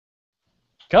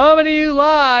Coming to you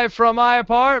live from my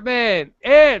apartment,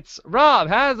 it's Rob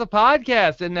Has a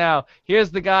Podcast, and now here's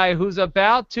the guy who's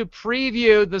about to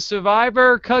preview the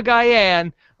Survivor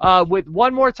Cagayan with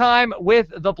one more time with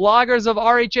the bloggers of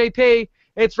RHAP.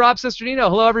 It's Rob Cesternino.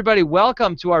 Hello, everybody.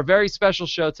 Welcome to our very special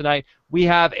show tonight. We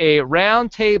have a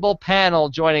roundtable panel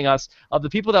joining us of the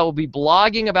people that will be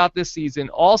blogging about this season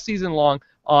all season long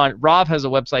on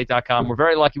robhasawebsite.com. We're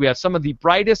very lucky. We have some of the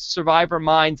brightest Survivor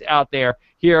minds out there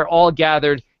here all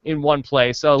gathered in one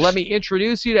place. So let me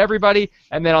introduce you to everybody,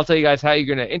 and then I'll tell you guys how you're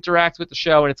going to interact with the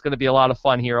show, and it's going to be a lot of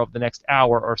fun here over the next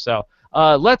hour or so.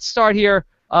 Let's start here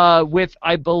with,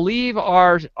 I believe,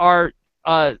 our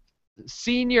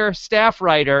senior staff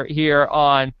writer here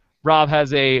on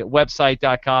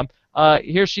robhasawebsite.com.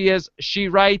 Here she is. She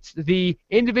writes the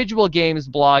individual games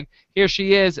blog. Here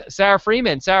she is, Sarah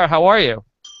Freeman. Sarah, how are you?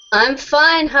 I'm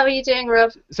fine. How are you doing,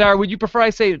 Rob? Sarah, would you prefer I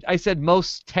said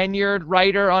most tenured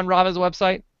writer on Rob Has a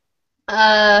Website?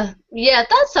 Yeah,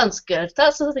 that sounds good.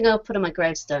 That's something I'll put on my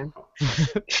gravestone.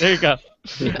 There you go.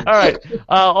 All right.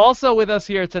 Also with us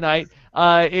here tonight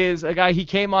is a guy. He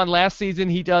came on last season.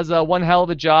 He does one hell of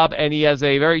a job, and he has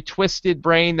a very twisted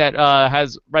brain that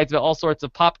writes about all sorts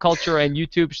of pop culture and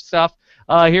YouTube stuff.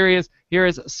 Here he is. Here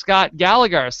is Scott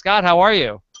Gallagher. Scott, how are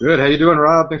you? Good. How you doing,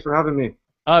 Rob? Thanks for having me.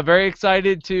 Very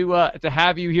excited to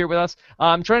have you here with us.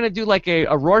 I'm trying to do like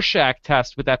a Rorschach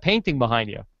test with that painting behind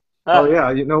you. Oh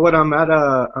yeah, you know what?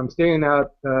 I'm staying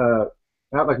at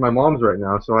like my mom's right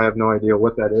now, so I have no idea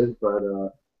what that is, but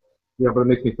yeah, but it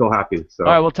makes me feel happy. So.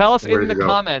 All right, well, tell us in the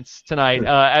comments tonight,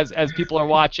 as people are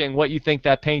watching, what you think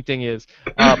that painting is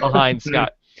behind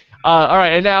Scott. All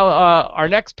right, and now our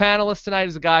next panelist tonight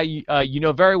is a guy you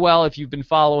know very well if you've been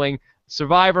following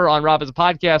Survivor on Rob Has a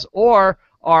Podcast or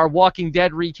our Walking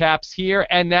Dead recaps here,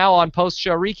 and now on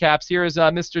post-show recaps. Here is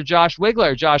Mr. Josh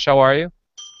Wigler. Josh, how are you?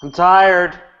 I'm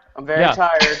tired. I'm very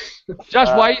tired. Josh,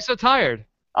 why are you so tired?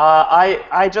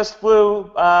 I just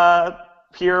flew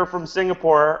here from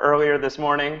Singapore earlier this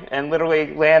morning and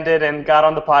literally landed and got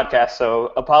on the podcast,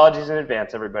 so apologies in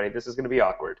advance, everybody. This is going to be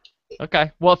awkward.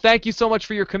 Okay. Well, thank you so much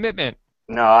for your commitment.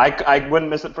 No, I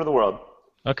wouldn't miss it for the world.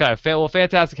 Okay, well,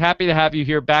 fantastic. Happy to have you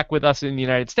here back with us in the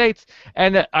United States.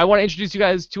 And I want to introduce you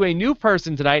guys to a new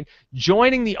person tonight,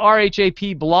 joining the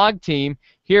RHAP blog team.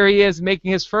 Here he is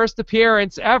making his first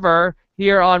appearance ever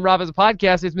here on Rob Has a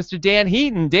Podcast. It's Mr. Dan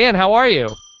Heaton. Dan, how are you?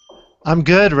 I'm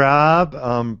good, Rob.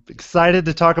 Excited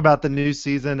to talk about the new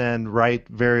season and write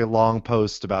very long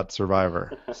posts about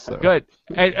Survivor. So. Good.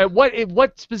 And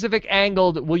what specific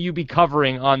angle will you be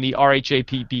covering on the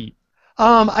RHAP beat?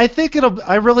 I think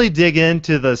I really dig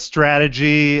into the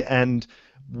strategy and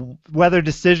whether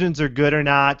decisions are good or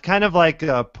not. Kind of like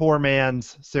a poor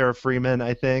man's Sarah Freeman,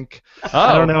 I think. Oh.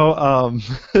 I don't know.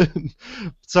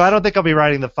 So I don't think I'll be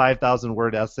writing the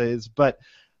 5,000-word essays, but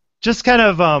just kind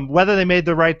of whether they made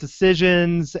the right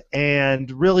decisions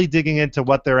and really digging into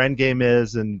what their end game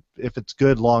is and if it's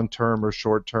good long-term or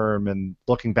short-term and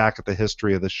looking back at the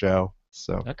history of the show.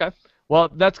 So. Okay. Well,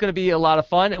 that's going to be a lot of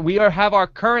fun. We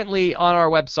have currently on our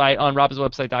website, on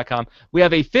robhasawebsite.com, we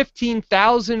have a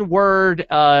 15,000-word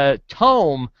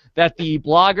tome that the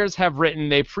bloggers have written.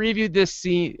 They previewed this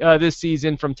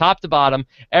season from top to bottom,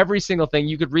 every single thing.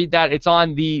 You could read that. It's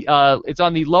on the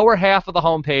lower half of the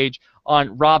homepage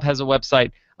on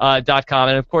robhasawebsite.com.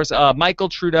 And, of course, Michael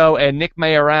Trudeau and Nick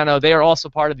Majorano, they are also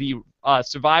part of the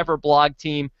Survivor blog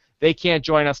team. They can't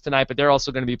join us tonight, but they're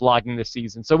also going to be blogging this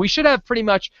season. So we should have pretty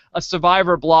much a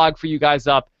Survivor blog for you guys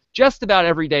up just about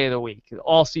every day of the week,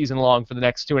 all season long for the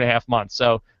next 2.5 months.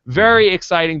 So very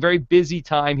exciting, very busy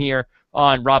time here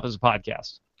on Rob Has a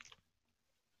Podcast.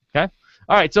 Okay?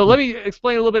 All right, so let me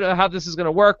explain a little bit of how this is going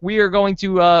to work. We are going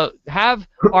to have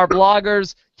our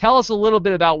bloggers tell us a little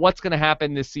bit about what's going to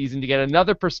happen this season to get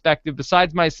another perspective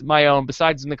besides my own,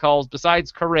 besides Nicole's,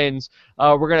 besides Corinne's.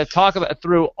 We're going to talk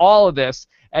through all of this.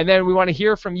 And then we want to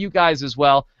hear from you guys as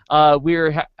well. We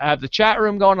have the chat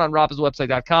room going on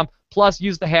robhasawebsite.com. Plus,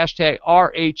 use the hashtag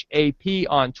RHAP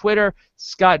on Twitter.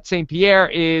 Scott St. Pierre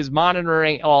is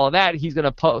monitoring all of that. He's going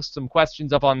to post some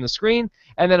questions up on the screen.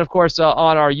 And then, of course,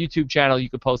 on our YouTube channel, you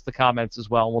can post the comments as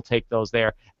well, and we'll take those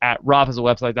there at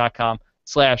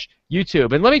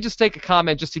robhasawebsite.com/YouTube. And let me just take a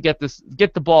comment just to get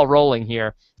the ball rolling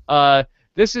here.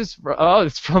 This is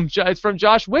it's from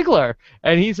Josh Wigler,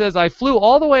 and he says, I flew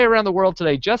all the way around the world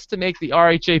today just to make the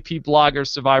RHAP Bloggers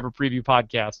Survivor Preview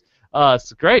podcast.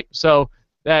 It's great. So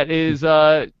that is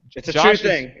it's a true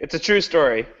thing. It's a true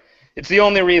story. It's the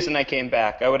only reason I came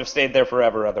back. I would have stayed there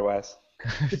forever otherwise.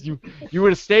 you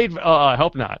would have stayed. I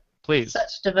hope not. Please.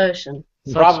 Such devotion.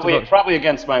 Probably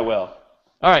against my will.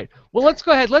 All right. Well, let's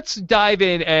go ahead. Let's dive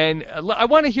in, and I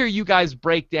want to hear you guys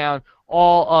break down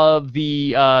all of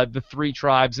the 3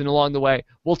 tribes, and along the way,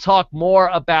 we'll talk more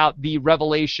about the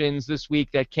revelations this week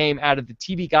that came out of the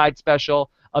TV Guide special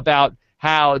about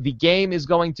how the game is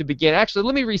going to begin. Actually,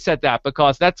 let me reset that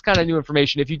because that's kind of new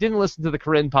information. If you didn't listen to the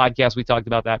Corinne podcast, we talked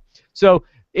about that. So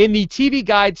in the TV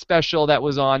Guide special that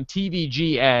was on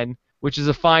TVGN, which is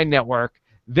a fine network,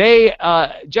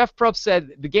 Jeff Probst said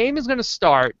the game is going to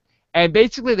start, and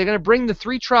basically they're going to bring the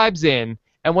 3 tribes in,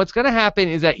 and what's going to happen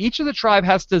is that each of the tribe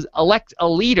has to elect a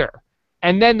leader,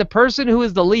 and then the person who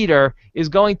is the leader is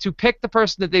going to pick the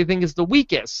person that they think is the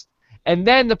weakest. And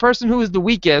then the person who is the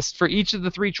weakest for each of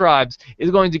the 3 tribes is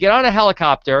going to get on a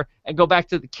helicopter and go back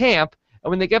to the camp.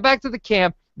 And when they get back to the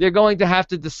camp, they're going to have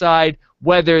to decide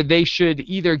whether they should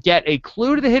either get a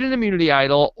clue to the hidden immunity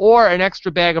idol or an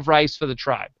extra bag of rice for the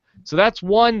tribe. So that's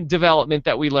one development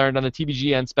that we learned on the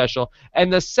TVGN special.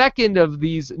 And the second of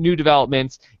these new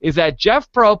developments is that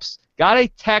Jeff Probst got a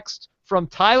text from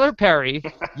Tyler Perry.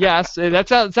 Yes, that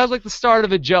sounds like the start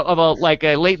of a joke, of a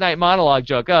late night monologue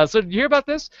joke. So did you hear about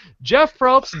this? Jeff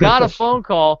Probst got a phone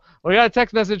call, or he got a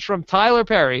text message from Tyler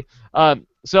Perry.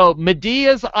 So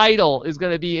Medea's idol is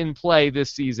going to be in play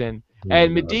this season,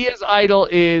 and Medea's idol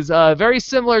is very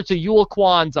similar to Yul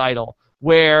Kwan's idol,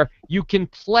 where you can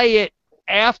play it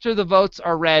after the votes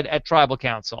are read at Tribal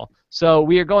Council. So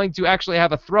we are going to actually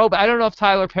have a throwback. I don't know if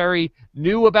Tyler Perry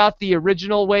knew about the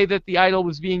original way that the idol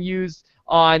was being used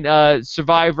on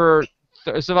Survivor.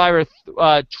 Was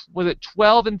it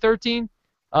 12 and 13?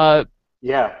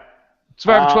 Yeah.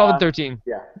 Survivor 12 and 13.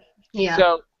 Yeah. Yeah.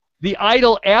 So the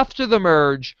idol after the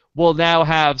merge will now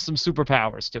have some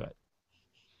superpowers to it.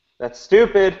 That's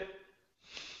stupid.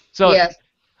 So. Yes.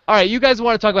 All right, you guys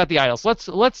want to talk about the idols.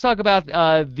 Let's talk about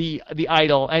the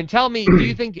idol, and tell me, do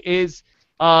you think is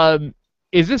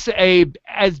this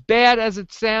as bad as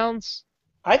it sounds?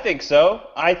 I think so.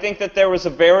 I think that there was a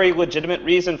very legitimate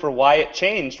reason for why it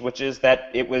changed, which is that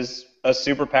it was a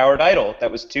superpowered idol that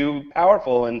was too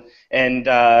powerful, and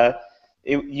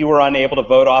you were unable to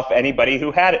vote off anybody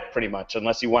who had it, pretty much,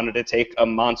 unless you wanted to take a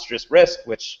monstrous risk,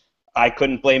 which I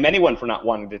couldn't blame anyone for not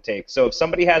wanting to take. So if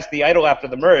somebody has the idol after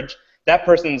the merge, that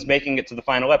person's making it to the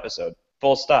final episode.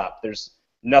 Full stop. There's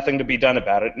nothing to be done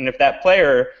about it. And if that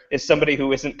player is somebody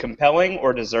who isn't compelling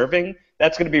or deserving,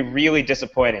 that's going to be really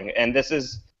disappointing. And this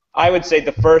is, I would say,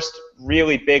 the first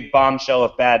really big bombshell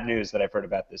of bad news that I've heard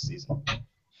about this season.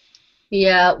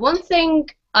 Yeah, one thing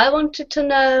I wanted to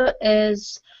know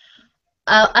is,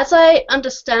 as I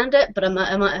understand it, but I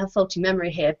might have faulty memory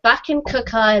here, back in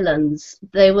Cook Islands,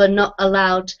 they were not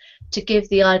allowed to give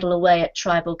the idol away at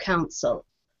Tribal Council.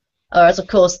 Whereas, of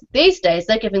course, these days,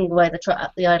 they're giving away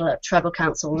the idol at Tribal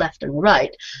Council left and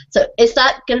right. So is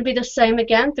that going to be the same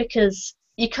again? Because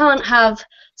you can't have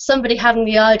somebody having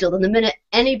the idol, and the minute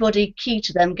anybody key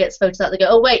to them gets voted out, they go,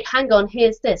 oh, wait, hang on,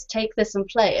 here's this, take this and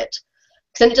play it.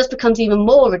 Because then it just becomes even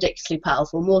more ridiculously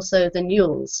powerful, more so than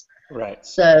Yule's. Right.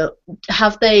 So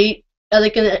are they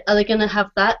gonna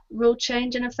have that rule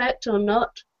change in effect or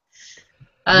not?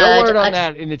 No word on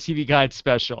that in the TV Guide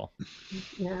special.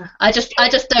 Yeah, I just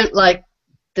don't like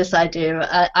this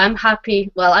idea. I'm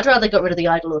happy. Well, I'd rather get rid of the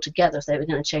idol altogether if they were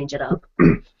going to change it up.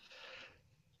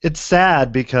 It's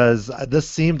sad because this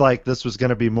seemed like this was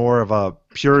going to be more of a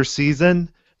pure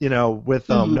season, with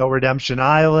no Redemption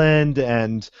Island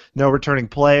and no returning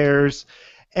players.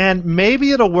 And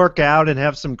maybe it'll work out and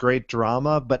have some great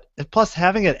drama, but plus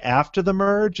having it after the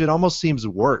merge, it almost seems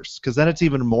worse because then it's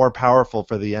even more powerful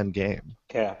for the end game.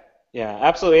 Yeah,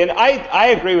 absolutely. And I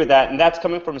agree with that, and that's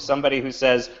coming from somebody who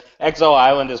says Exile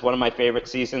Island is one of my favorite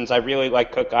seasons. I really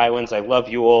like Cook Islands. I love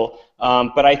Yule.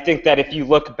 But I think that if you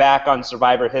look back on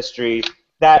Survivor history,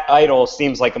 that idol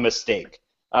seems like a mistake.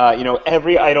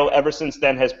 Every idol ever since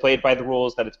then has played by the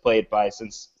rules that it's played by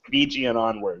since Fiji and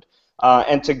onward.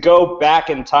 And to go back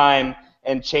in time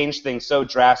and change things so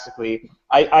drastically,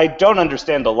 I don't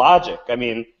understand the logic. I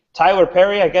mean, Tyler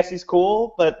Perry, I guess he's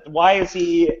cool, but why is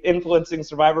he influencing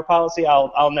Survivor policy?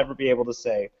 I'll never be able to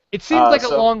say. It seems like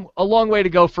a long way to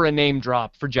go for a name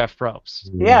drop for Jeff Probst.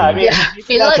 Yeah, I mean,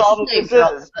 he that's likes all name this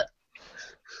drops, is.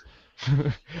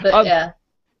 but yeah.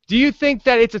 Do you think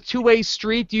that it's a two-way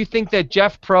street? Do you think that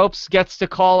Jeff Probst gets to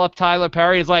call up Tyler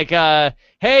Perry? It's like, hey,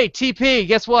 TP,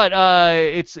 guess what?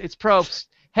 It's Probst.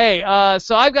 Hey,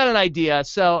 so I've got an idea.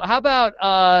 So how about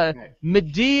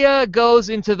Medea goes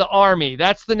into the army?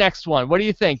 That's the next one. What do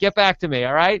you think? Get back to me,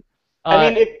 all right? I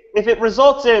mean, if it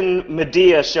results in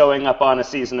Medea showing up on a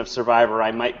season of Survivor,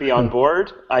 I might be on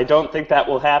board. I don't think that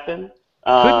will happen.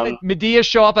 Could Medea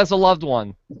show up as a loved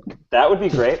one? That would be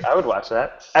great. I would watch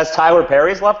that. As Tyler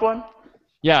Perry's loved one?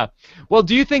 Yeah. Well,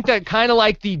 do you think that kind of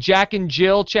like the Jack and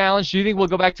Jill challenge? Do you think we'll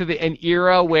go back to an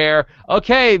era where,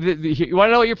 okay, you want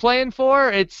to know what you're playing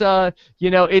for? It's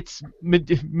it's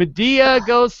Medea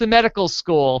goes to medical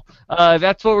school.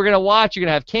 That's what we're gonna watch. You're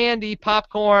gonna have candy,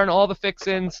 popcorn, all the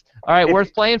fixins. All right,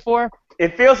 worth playing for?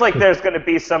 It feels like there's going to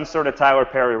be some sort of Tyler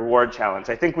Perry reward challenge.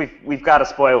 I think we've got a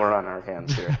spoiler on our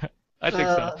hands here. I think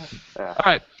so. Yeah.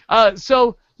 All right.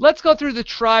 So let's go through the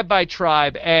tribe by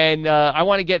tribe, and I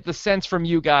want to get the sense from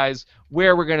you guys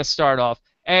where we're going to start off.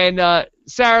 And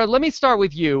Sarah, let me start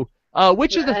with you.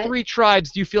 Which of the three tribes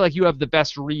do you feel like you have the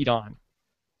best read on?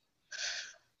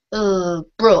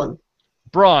 Brawn.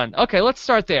 Brawn. Okay, let's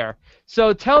start there.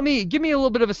 So give me a little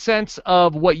bit of a sense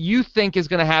of what you think is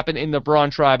going to happen in the Brawn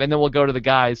tribe, and then we'll go to the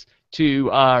guys to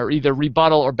either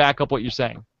rebuttal or back up what you're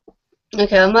saying.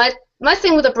 Okay, my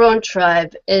thing with the Brawn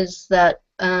tribe is that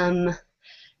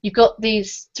you've got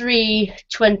these three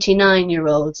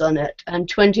 29-year-olds on it,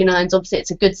 and 29's obviously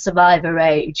it's a good survivor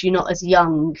age. You're not as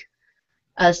young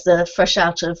as the fresh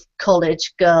out of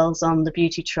college girls on the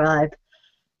Beauty tribe,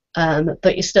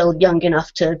 but you're still young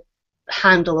enough to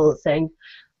handle all the thing.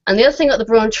 And the other thing about the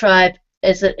Brawn tribe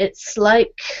is that it's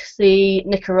like the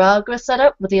Nicaragua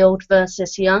setup with the old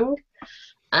versus young.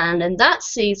 And in that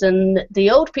season,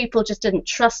 the old people just didn't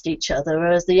trust each other,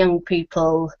 whereas the young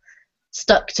people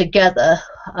stuck together,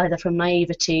 either from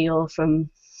naivety or from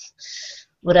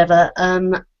whatever.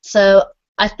 So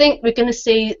I think we're going to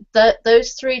see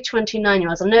those three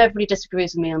 29-year-olds. I know everybody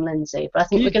disagrees with me on Lindsay, but I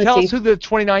think we're going to see... Tell us who the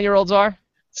 29-year-olds are?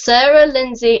 Sarah,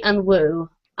 Lindsay, and Wu,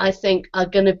 I think, are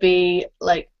going to be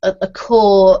like a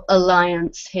core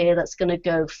alliance here that's going to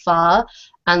go far.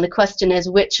 And the question is,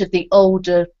 which of the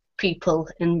older people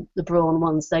in the Brawn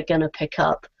ones they're going to pick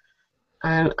up?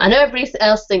 I know everybody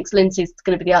else thinks Lindsay's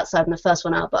going to be the outside and the first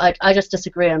one out, but I just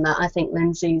disagree on that. I think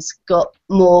Lindsay's got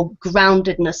more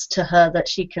groundedness to her that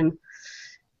she can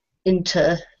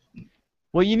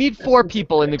Well, you need 4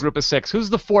 people in the group of 6.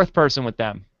 Who's the 4th person with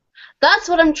them? That's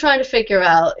what I'm trying to figure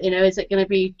out. Is it going to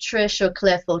be Trish or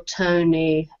Cliff or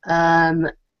Tony?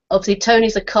 Obviously,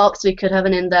 Tony's a cop, so we could have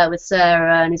an in there with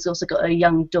Sarah, and he's also got a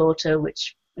young daughter,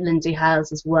 which Lindsay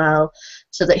has as well,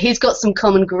 so that he's got some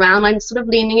common ground. I'm sort of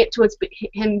leaning it towards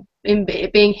him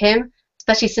being him,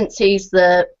 especially since he's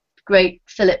the great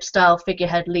Philip-style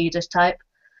figurehead leader type.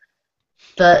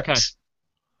 But okay.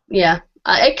 Yeah,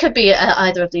 it cohave be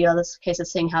either of the others. Case of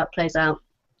seeing how it plays out.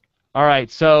 All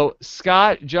right, so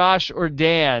Scott, Josh, or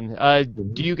Dan,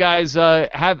 do you guys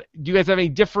have any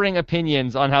differing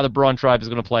opinions on how the Brawn tribe is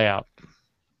going to play out?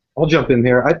 I'll jump in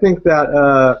here. I think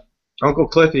that Uncle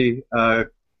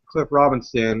Cliff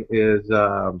Robinson, is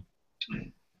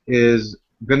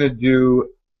going to do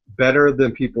better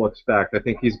than people expect. I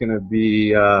think he's going to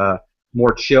be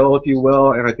more chill, if you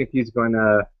will, and I think he's going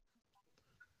to.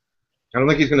 I don't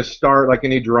think he's going to start like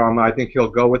any drama. I think he'll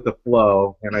go with the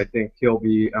flow, and I think he'll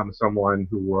be someone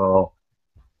who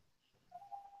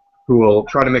will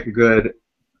try to make a good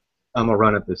a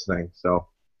run at this thing. So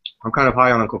I'm kind of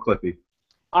high on Uncle Cliffy.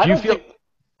 Do you feel?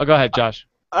 Oh, go ahead, Josh.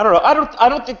 I don't know. I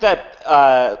don't think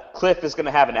that Cliff is going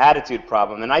to have an attitude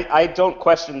problem, and I don't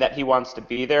question that he wants to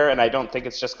be there, and I don't think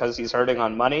it's just because he's hurting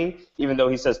on money, even though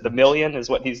he says the million is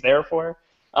what he's there for.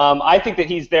 I think that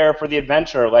he's there for the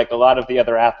adventure, like a lot of the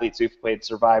other athletes who've played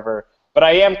Survivor. But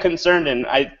I am concerned, and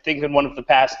I think in one of the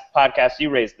past podcasts you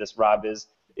raised this, Rob, is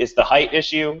the height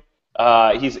issue.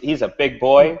 He's a big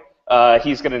boy.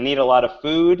 He's going to need a lot of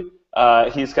food.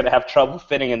 He's going to have trouble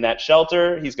fitting in that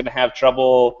shelter. He's going to have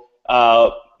trouble,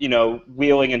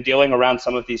 wheeling and dealing around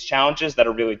some of these challenges that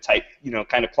are really tight,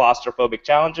 kind of claustrophobic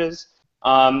challenges.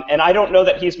 And I don't know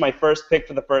that he's my first pick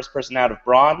for the first person out of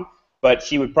Brawn, but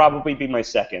he would probably be my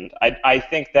second. I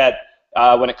think that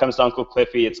when it comes to Uncle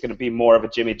Cliffy, it's going to be more of a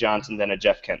Jimmy Johnson than a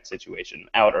Jeff Kent situation,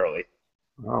 out early.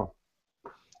 Wow.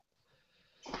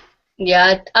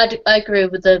 Yeah, I agree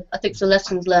with I think the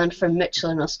lessons learned from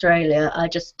Mitchell in Australia. I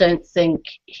just don't think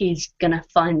he's going to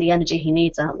find the energy he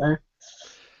needs out there.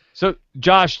 So,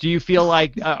 Josh, do you feel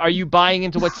like, are you buying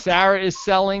into what Sarah is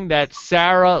selling, that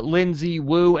Sarah, Lindsay,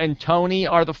 Wu, and Tony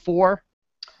are the 4?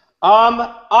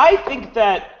 I think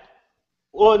that,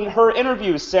 well, in her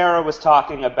interview, Sarah was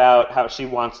talking about how she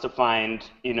wants to find,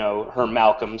 her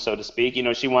Malcolm, so to speak.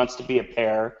 She wants to be a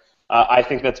pair. I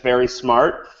think that's very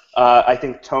smart. I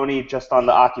think Tony, just on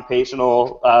the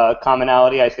occupational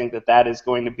commonality, I think that is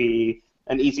going to be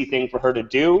an easy thing for her to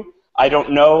do. I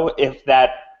don't know if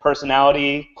that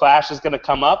personality clash is going to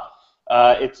come up.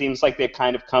 It seems like they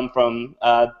kind of come from,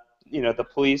 the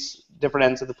police, different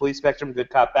ends of the police spectrum, good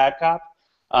cop, bad cop.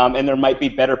 And there might be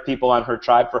better people on her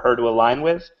tribe for her to align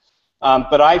with.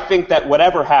 But I think that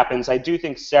whatever happens, I do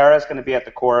think Sarah's going to be at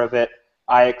the core of it.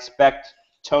 I expect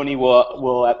Tony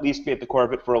will at least be at the core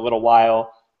of it for a little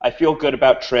while. I feel good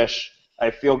about Trish. I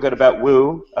feel good about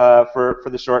Wu for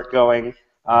the short going.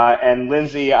 And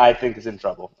Lindsay, I think, is in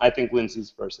trouble. I think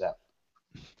Lindsay's first out.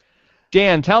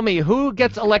 Dan, tell me, who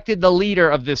gets elected the leader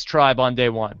of this tribe on day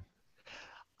one?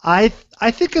 I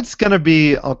think it's going to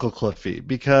be Uncle Cliffy,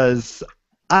 because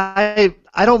I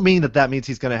don't mean that means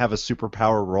he's going to have a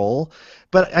superpower role,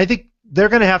 but I think they're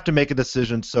going to have to make a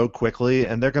decision so quickly,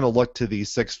 and they're going to look to the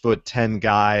 6'10"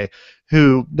 guy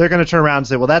who they're going to turn around and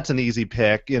say, well, that's an easy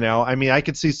pick. You know, I mean, I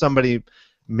could see somebody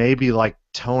maybe like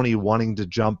Tony wanting to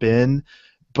jump in,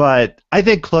 but I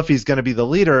think Cliffy's going to be the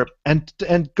leader. And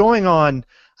going on,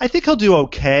 I think he'll do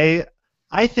okay.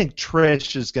 I think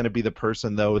Trish is going to be the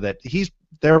person, though, that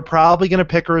they're probably going to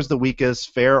pick her as the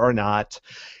weakest, fair or not.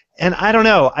 And I don't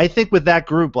know. I think with that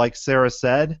group, like Sarah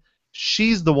said,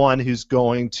 she's the one who's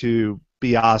going to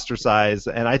be ostracized,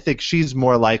 and I think she's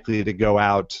more likely to go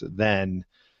out than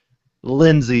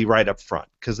Lindsay right up front,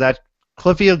 because that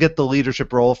Cliffy will get the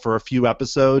leadership role for a few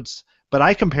episodes, but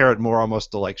I compare it more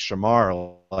almost to like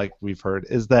Shamar, like we've heard,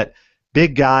 is that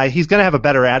big guy. He's going to have a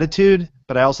better attitude,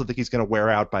 but I also think he's going to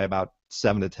wear out by about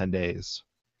 7 to 10 days.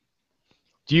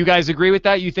 Do you guys agree with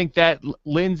that? You think that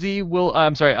Lindsay will?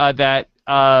 That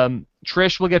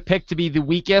Trish will get picked to be the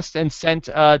weakest and sent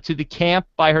to the camp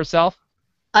by herself?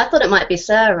 I thought it might be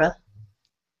Sarah.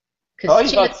 Oh, you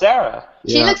thought Sarah?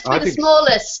 She looks to be the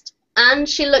smallest, and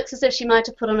she looks as if she might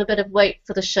have put on a bit of weight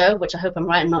for the show, which I hope I'm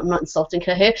right. I'm not insulting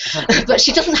her here, but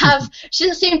she doesn't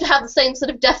seem to have the same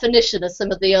sort of definition as some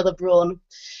of the other brawn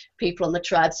people on the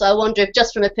tribe. So I wonder if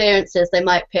just from appearances they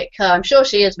might pick her. I'm sure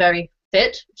she is very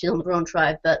fit. She's on the brawn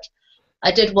tribe, but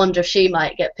I did wonder if she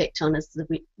might get picked on as the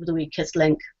weakest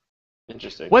link.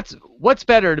 Interesting. What's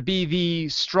better, to be the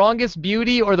strongest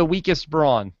beauty or the weakest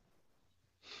brawn?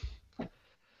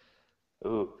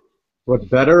 Ooh. What's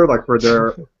better, like for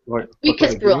their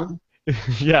Weakest brawn.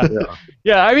 Yeah.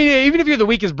 I mean, even if you're the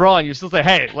weakest brawn, you're still saying,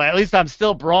 hey, well, at least I'm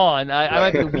still brawn. I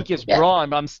might be the weakest brawn,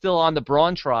 but I'm still on the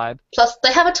brawn tribe. Plus,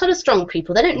 they have a ton of strong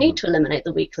people. They don't need to eliminate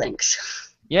the weak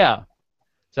links. Yeah.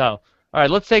 So, all right,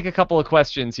 let's take a couple of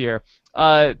questions here.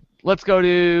 Let's go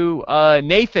to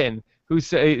Nathan,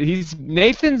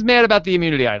 Nathan's mad about the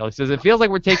immunity idol. He says, it feels like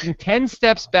we're taking 10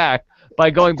 steps back by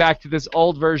going back to this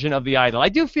old version of the idol. I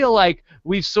do feel like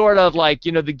we've sort of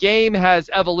the game has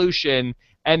evolution,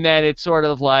 and then it's sort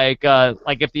of like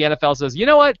if the NFL says, you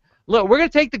know what, look, we're going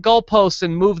to take the goalposts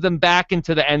and move them back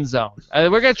into the end zone.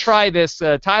 We're going to try this.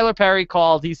 Tyler Perry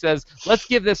called. He says, let's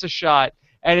give this a shot.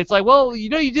 And it's like, well, you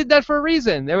did that for a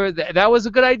reason. That was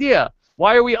a good idea.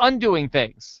 Why are we undoing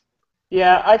things?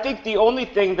 Yeah, I think the only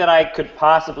thing that I could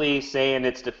possibly say in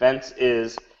its defense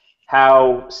is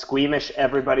how squeamish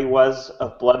everybody was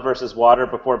of Blood versus Water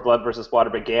before Blood versus Water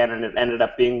began, and it ended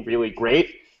up being really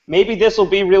great. Maybe this will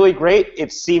be really great.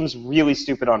 It seems really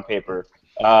stupid on paper.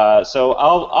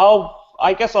 So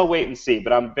I guess I'll wait and see,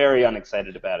 but I'm very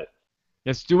unexcited about it.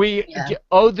 Yes. Do we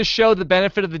owe the show the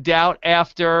benefit of the doubt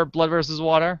after Blood versus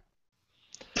Water?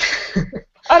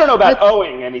 I don't know about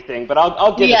owing anything, but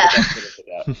I'll give it the benefit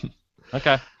of the doubt.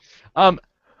 Okay.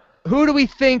 Who do we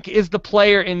think is the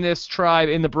player in this tribe,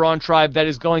 in the Brawn tribe, that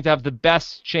is going to have the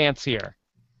best chance here?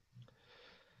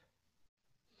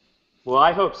 Well,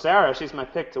 I hope Sarah. She's my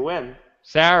pick to win.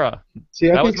 Sarah.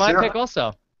 That was my pick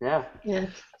also. Yeah. Yeah.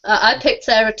 I picked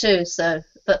Sarah too,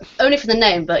 but only for the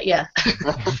name, but yeah.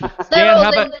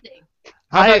 Dan,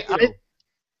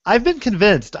 I've been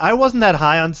convinced. I wasn't that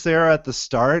high on Sarah at the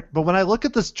start, but when I look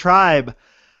at this tribe,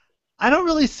 I don't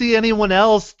really see anyone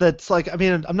else that's like, I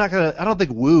mean, I don't think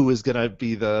Wu is going to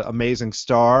be the amazing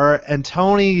star, and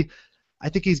Tony, I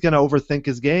think he's going to overthink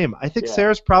his game. I think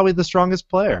Sarah's probably the strongest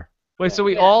player. Wait, so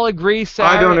we all agree Sarah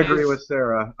I don't agree with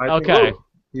Sarah. I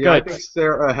think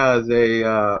Sarah has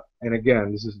and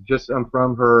again, this is just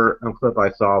from her clip I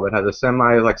saw, that has a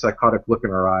psychotic look in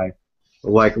her eye,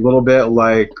 like a little bit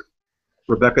like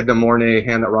Rebecca De Mornay,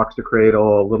 Hand That Rocks the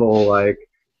Cradle, a little like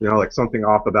something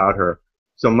off about her.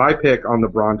 So my pick on the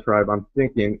Brawn tribe, I'm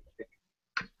thinking,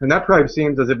 and that tribe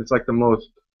seems as if it's like the most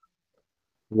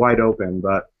wide open,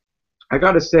 but I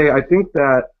got to say, I think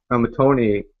that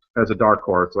Tony as a dark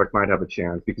horse might have a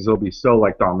chance, because he'll be so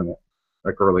dominant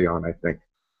early on, I think.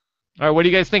 All right, what do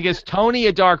you guys think? Is Tony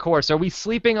a dark horse? Are we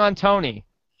sleeping on Tony?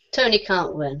 Tony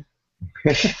can't win.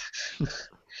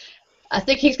 I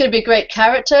think he's going to be a great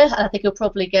character. I think he'll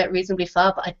probably get reasonably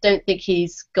far, but I don't think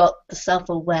he's got the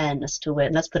self-awareness to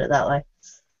win. Let's put it that way.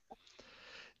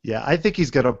 Yeah, I think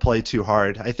he's going to play too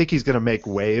hard. I think he's going to make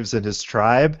waves in his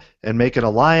tribe and make an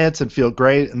alliance and feel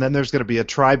great, and then there's going to be a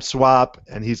tribe swap,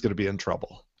 and he's going to be in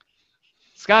trouble.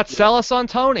 Scott, sell us on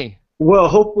Tony. Well,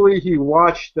 hopefully he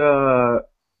watched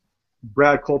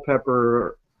Brad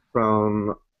Culpepper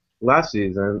from last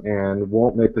season and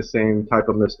won't make the same type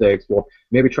of mistakes. Well,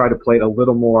 maybe try to play it a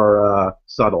little more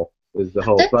subtle is the I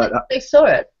hope. don't But think they saw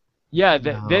it. Yeah,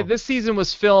 No. this season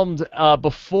was filmed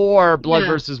before Blood Yeah.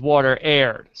 versus Water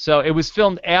aired. So it was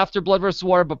filmed after Blood versus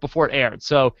Water, but before it aired.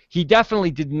 So he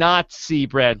definitely did not see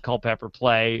Brad Culpepper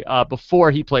play before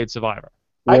he played Survivor.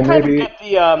 I well, kind of maybe get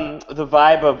the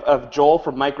vibe of Joel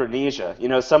from Micronesia. You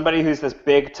know, somebody who's this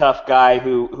big, tough guy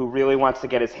who really wants to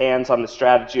get his hands on the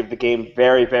strategy of the game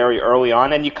very, very early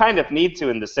on, and you kind of need to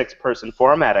in the 6-person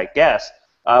format, I guess.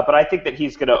 But I think that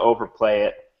he's going to overplay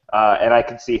it, and I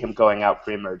could see him going out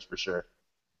pre-merge for sure.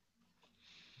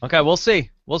 Okay, we'll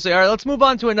see. We'll see. All right, let's move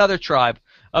on to another tribe.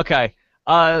 Okay,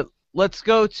 let's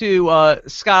go to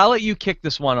Scott. I'll let you kick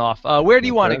this one off. Where do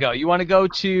you want to Okay. go? You want to go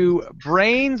to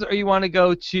Brains or you want to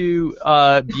go to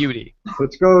Beauty?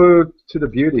 let's go to the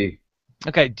beauty.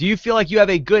 Okay, do you feel like you have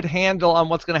a good handle on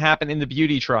what's going to happen in the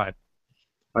Beauty tribe?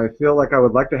 I feel like I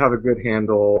would like to have a good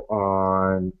handle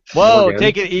on Whoa, Morgan.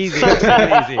 take it easy. Take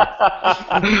it easy.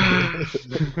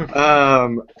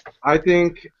 I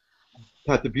think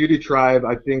that the beauty tribe.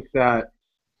 I think that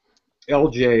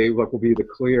LJ will be the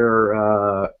clear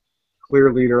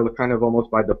leader, kind of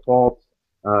almost by default.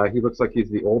 He looks like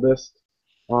he's the oldest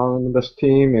on this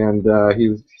team, and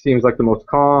he seems like the most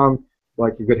calm,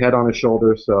 like a good head on his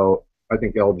shoulders. So I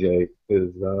think LJ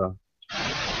is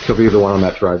he'll be the one on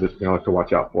that tribe that to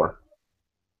watch out for.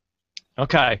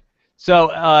 Okay,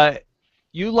 so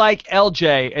you like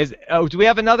LJ. Do we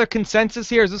have another consensus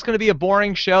here? Is this going to be a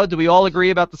boring show? Do we all agree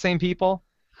about the same people?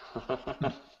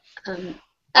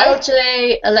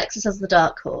 LJ, Alexis as the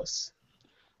dark horse.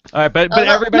 All right, but Not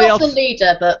everybody else. the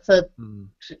leader, but for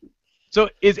So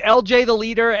is LJ the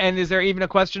leader, and is there even a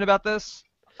question about this?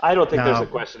 I don't think there's No. a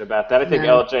question about that. I think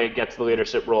No. LJ gets the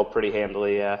leadership role pretty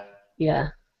handily, yeah. yeah.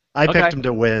 I Okay. picked him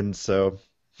to win, so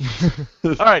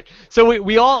All right, so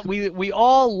we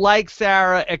all like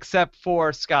Sarah except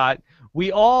for Scott.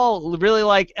 We all really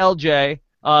like LJ,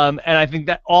 and I think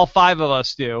that all 5 of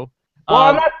us do.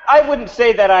 Well, I wouldn't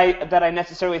say that I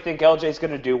necessarily think LJ's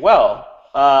going to do well.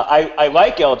 I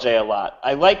like LJ a lot.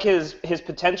 I like his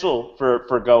potential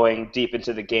for going deep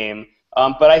into the game.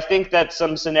 But I think that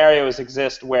some scenarios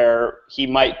exist where he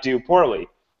might do poorly.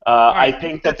 All right, I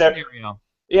think that scenario.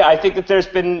 Yeah, I think that there's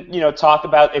been, talk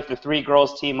about if the 3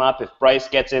 girls team up, if Bryce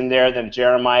gets in there, then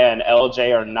Jeremiah and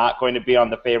LJ are not going to be on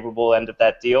the favorable end of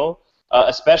that deal,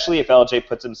 especially if LJ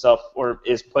puts himself or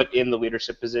is put in the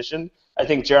leadership position. I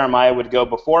think Jeremiah would go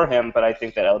before him, but I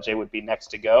think that LJ would be next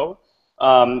to go.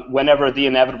 Whenever the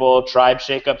inevitable tribe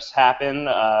shakeups happen,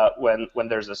 when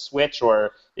there's a switch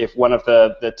or if one of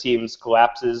the teams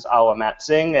collapses a la Matt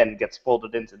Singh and gets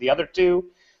folded into the other 2,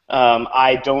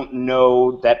 I don't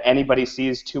know that anybody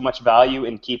sees too much value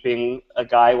in keeping a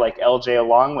guy like LJ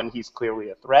along when he's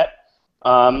clearly a threat.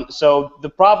 So the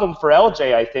problem for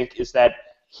LJ, I think, is that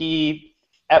he,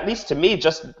 at least to me,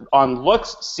 just on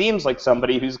looks, seems like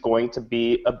somebody who's going to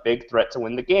be a big threat to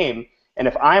win the game. And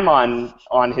if I'm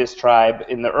on his tribe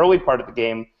in the early part of the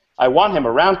game, I want him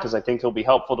around because I think he'll be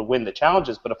helpful to win the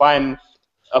challenges. But if I'm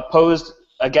opposed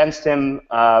against him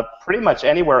pretty much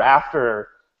anywhere after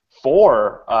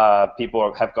 4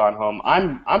 people have gone home,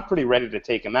 I'm pretty ready to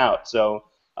take him out. So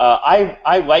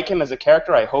I like him as a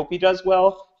character. I hope he does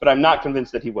well, but I'm not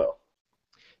convinced that he will.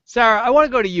 Sarah, I want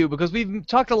to go to you because we've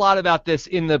talked a lot about this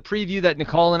in the preview that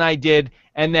Nicole and I did,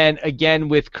 and then again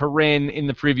with Corinne in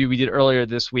the preview we did earlier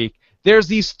this week. There's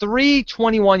these 3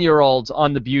 21-year-olds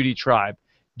on the Beauty Tribe.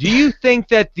 Do you think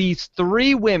that these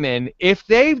 3 women, if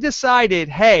they've decided,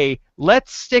 hey,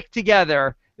 let's stick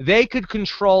together, they could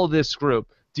control this group?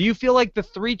 Do you feel like the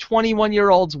 3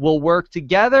 21-year-olds will work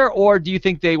together, or do you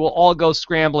think they will all go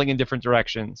scrambling in different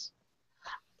directions?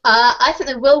 I think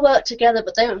they will work together,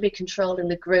 but they won't be controlling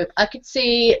the group. I could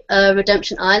see a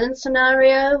Redemption Island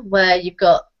scenario where you've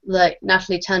got like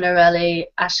Natalie Tenorelli,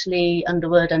 Ashley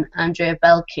Underwood, and Andrea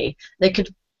Belke. They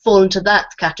could fall into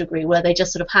that category where they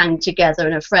just sort of hang together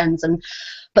and are friends,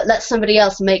 but let somebody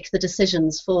else make the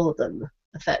decisions for them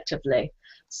effectively.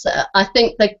 So I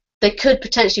think they could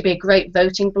potentially be a great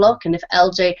voting block, and if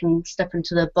LJ can step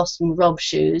into the Boston Rob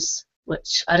shoes,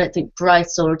 which I don't think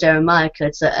Bryce or Jeremiah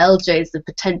could, so LJ has the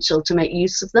potential to make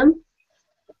use of them.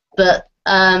 But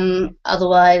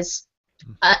otherwise,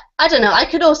 I don't know. I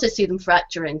could also see them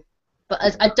fracturing, but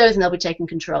I don't think they'll be taking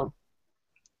control.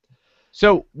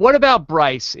 So what about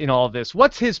Bryce in all of this?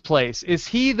 What's his place? Is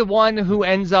he the one who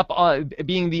ends up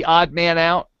being the odd man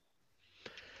out?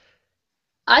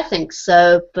 I think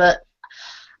so, but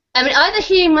I mean, either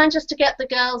he manages to get the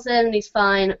girls in and he's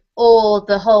fine, or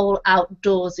the whole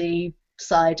outdoorsy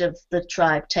side of the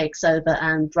tribe takes over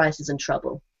and Bryce is in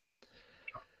trouble.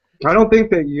 I don't think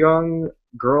that young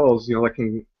girls, like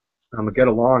can get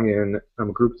along in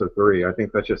groups of three. I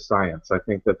think that's just science. I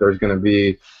think that there's going to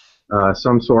be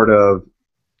some sort of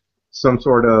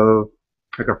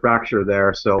like a fracture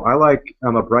there. So I like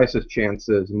Bryce's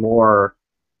chances more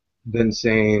than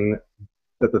saying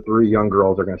that the three young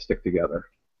girls are going to stick together.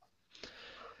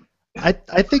 I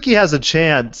think he has a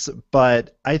chance,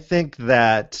 but I think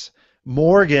that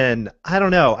Morgan, I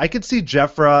don't know. I could see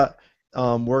Jeffra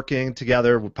working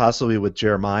together, possibly with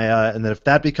Jeremiah, and then if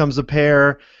that becomes a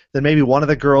pair, then maybe one of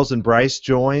the girls and Bryce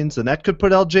joins, and that could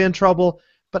put LJ in trouble.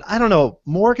 But I don't know.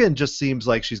 Morgan just seems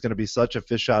like she's going to be such a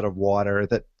fish out of water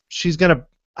that she's going to,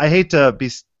 I hate to be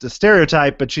the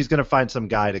stereotype, but she's going to find some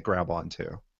guy to grab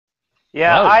onto.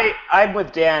 Yeah, Wow. I'm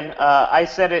with Dan. I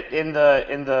said it in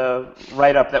the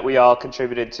write-up that we all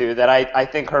contributed to that I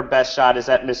think her best shot is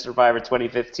at Miss Survivor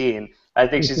 2015. I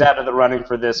think she's out of the running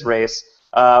for this race.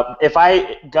 If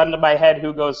I gun to my head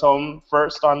who goes home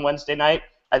first on Wednesday night,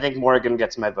 I think Morgan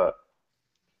gets my vote.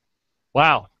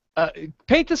 Wow.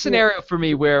 Paint the scenario for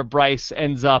me where Bryce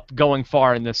ends up going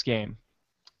far in this game.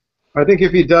 I think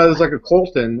if he does like a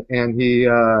Colton and he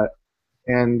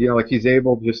like he's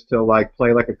able just to like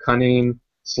play like a cunning,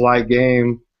 sly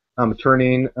game,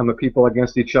 turning people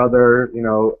against each other,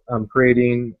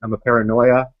 creating a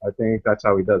paranoia. I think that's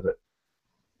how he does it.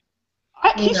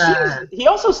 He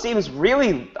also seems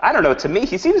really, I don't know, to me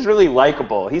he seems really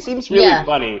likable. He seems really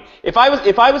funny. If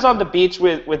I was on the beach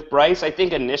with Bryce, I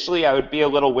think initially I would be a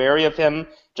little wary of him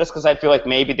just because I feel like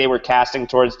maybe they were casting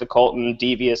towards the Colton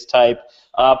devious type.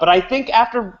 But I think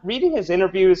after reading his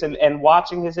interviews and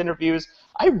watching his interviews,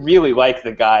 I really like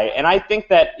the guy. And I think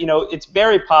that, it's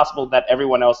very possible that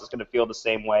everyone else is going to feel the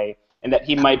same way and that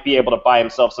he might be able to buy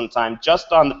himself some time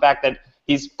just on the fact that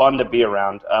he's fun to be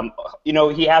around.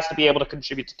 He has to be able to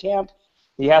contribute to camp.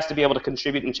 He has to be able to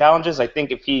contribute in challenges. I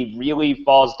think if he really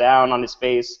falls down on his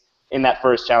face in that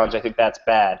first challenge, I think that's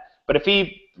bad. But if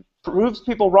he proves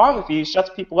people wrong, if he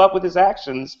shuts people up with his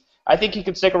actions, I think he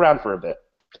could stick around for a bit.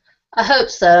 I hope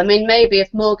so. I mean, maybe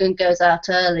if Morgan goes out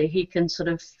early, he can sort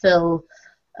of fill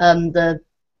the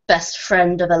best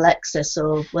friend of Alexis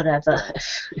or whatever.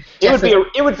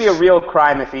 It would be a real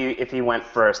crime if he went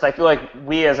first. I feel like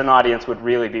we as an audience would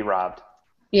really be robbed.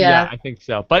 Yeah, I think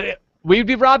so. But we'd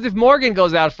be robbed if Morgan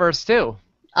goes out first too.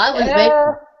 I wouldn't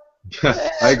be.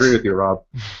 I agree with you, Rob.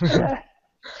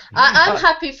 I'm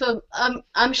happy for.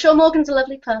 I'm sure Morgan's a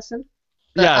lovely person.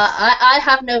 But Yes. I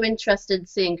have no interest in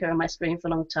seeing her on my screen for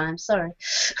a long time. Sorry.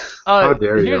 How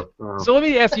dare you? So let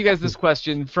me ask you guys this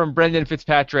question from Brendan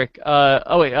Fitzpatrick.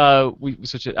 We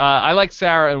switched it. I like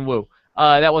Sarah and Wu.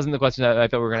 That wasn't the question that I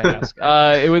thought we were going to ask.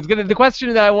 It was the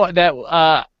question that I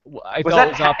thought was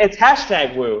up. It's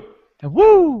hashtag Woo.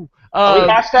 Woo! Are we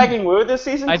hashtagging Woo this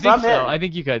season? I think so. I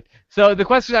think you could. So the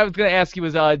question I was going to ask you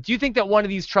was, do you think that one of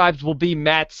these tribes will be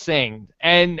Matt Singh?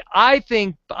 And I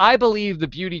believe the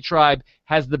Beauty tribe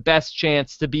has the best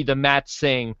chance to be the Matt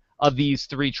Singh of these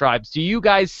three tribes. Do you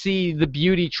guys see the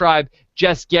Beauty tribe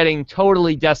just getting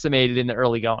totally decimated in the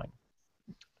early going?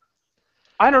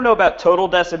 I don't know about total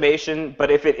decimation,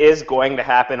 but if it is going to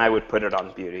happen, I would put it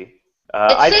on Beauty.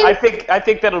 I think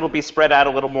that it'll be spread out a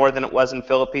little more than it was in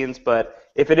Philippines, but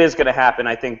if it is going to happen,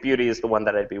 I think Beauty is the one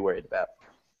that I'd be worried about.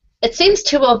 It seems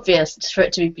too obvious for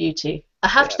it to be Beauty. I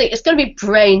have to think it's going to be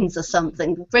Brains or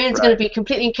something. Brains going to be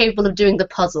completely incapable of doing the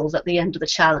puzzles at the end of the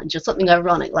challenge or something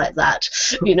ironic like that,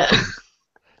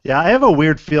 Yeah, I have a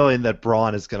weird feeling that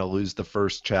Braun is going to lose the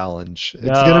first challenge. It's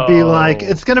going to be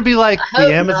like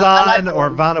the Amazon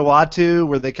or Vanuatu,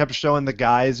 where they kept showing the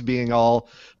guys being all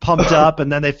pumped up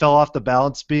and then they fell off the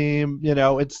balance beam. I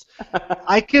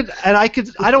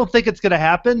don't think it's going to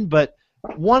happen, but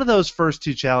one of those first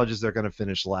two challenges they're going to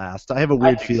finish last. I have a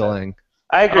weird feeling. So.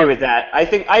 I agree with that. I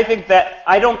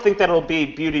don't think that it'll be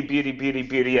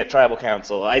beauty at Tribal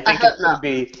Council. I think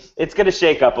it's going to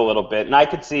shake up a little bit, and I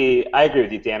agree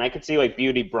with you, Dan. I could see like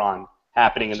Beauty Braun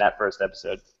happening in that first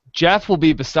episode. Jeff will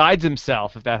be besides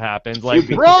himself if that happens. Like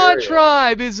Braun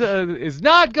tribe is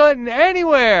not going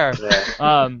anywhere.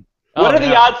 Yeah. What are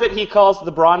the odds that he calls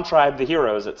the Braun tribe the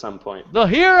heroes at some point? The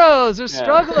heroes are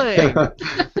struggling.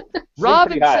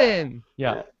 Robinson.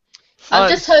 Yeah. I'm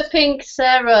just hoping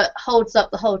Sarah holds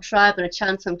up the whole tribe in a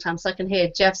chant sometimes so I can hear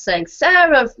Jeff saying,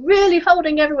 Sarah, really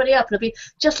holding everybody up. It'll be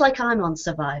just like I'm on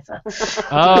Survivor.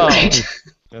 Oh,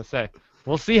 I'll say.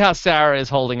 We'll see how Sarah is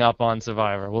holding up on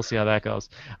Survivor. We'll see how that goes.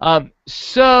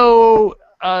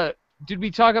 Did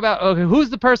we talk about, who's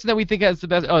the person that we think has the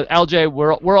best? Oh, LJ.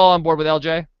 We're all on board with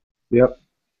LJ? Yep.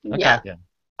 Yeah.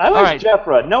 I like Alright.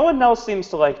 Jeffra. No one else seems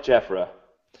to like Jeffra.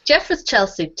 Jeffra's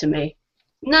Chelsea to me.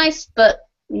 Nice, but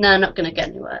no, not going to get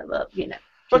anywhere. But you know.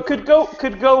 But could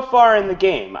go far in the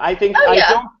game. I think Oh,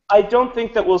 yeah. I don't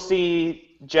think that we'll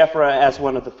see Jeffra as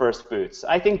one of the first boots.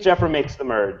 I think Jeffra makes the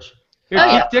merge. Here, Oh,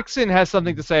 Keith yeah. Dixon has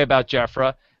something to say about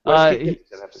Jeffra. What does Keith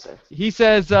Dixon have to say? He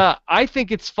says, I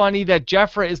think it's funny that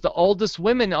Jeffra is the oldest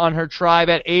woman on her tribe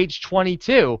at age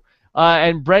 22.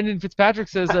 And Brendan Fitzpatrick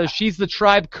says she's the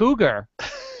tribe cougar.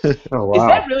 Oh, wow. Is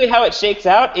that really how it shakes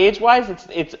out age-wise?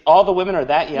 It's all the women are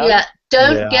that young? Yeah.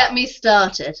 Don't Yeah. get me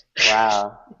started.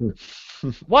 Wow.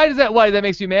 Why that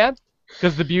makes you mad?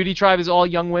 Because the beauty tribe is all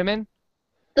young women?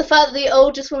 The fact that the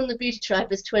oldest one in the beauty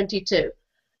tribe is 22.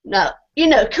 Now, you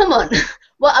know, come on.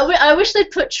 Well, I wish they'd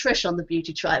put Trish on the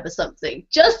beauty tribe or something,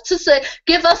 just to say,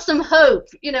 give us some hope.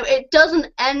 You know, it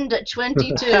doesn't end at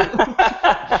 22.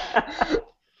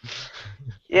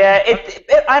 Yeah,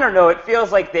 I don't know. It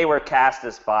feels like they were cast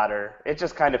as fodder. It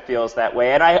just kind of feels that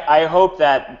way. And I hope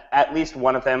that at least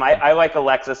one of them, I like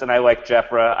Alexis and I like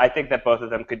Jeffra. I think that both of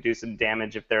them could do some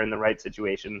damage if they're in the right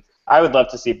situation. I would love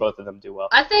to see both of them do well.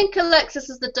 I think Alexis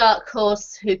is the dark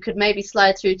horse who could maybe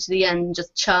slide through to the end and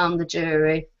just charm the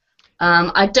jury.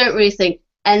 I don't really think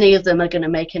any of them are going to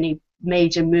make any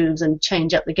major moves and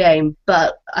change up the game,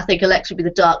 but I think Alexis would be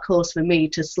the dark horse for me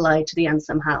to slide to the end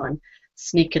somehow and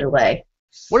sneak it away.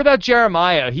 What about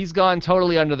Jeremiah? He's gone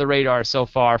totally under the radar so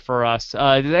far for us.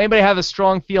 Does anybody have a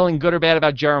strong feeling, good or bad,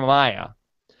 about Jeremiah?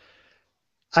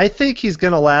 I think he's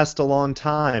going to last a long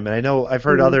time, and I know I've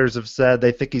heard others have said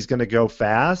they think he's going to go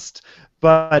fast,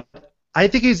 but I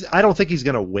don't think he's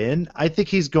going to win. I think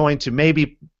he's going to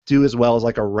maybe do as well as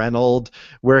like a Reynolds,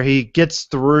 where he gets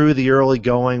through the early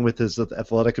going with his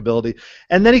athletic ability,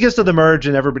 and then he gets to the merge,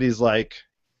 and everybody's like,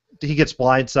 he gets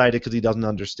blindsided because he doesn't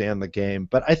understand the game.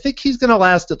 But I think he's going to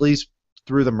last at least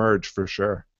through the merge for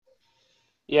sure.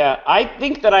 Yeah, I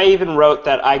think that I even wrote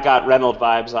that I got Reynolds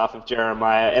vibes off of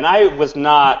Jeremiah, and I was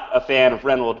not a fan of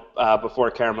Reynolds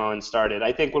before Caramoan started.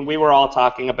 I think when we were all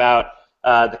talking about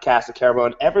the cast of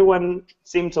Caramoan, everyone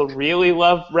seemed to really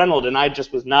love Reynolds, and I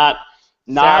just was not.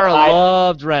 Sarah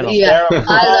loved Reynolds. Yeah, Sarah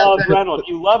I love loved Reynolds.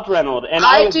 You loved Reynolds, and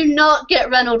I do not get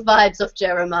Reynolds vibes off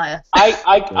Jeremiah.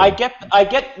 I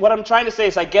get what I'm trying to say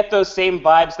is I get those same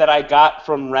vibes that I got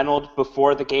from Reynolds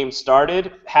before the game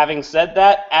started. Having said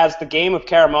that, as the game of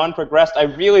Caramoan progressed, I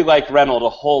really liked Reynolds a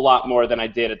whole lot more than I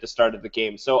did at the start of the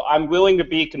game. So I'm willing to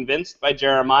be convinced by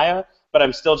Jeremiah, but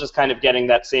I'm still just kind of getting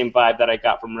that same vibe that I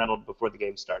got from Reynolds before the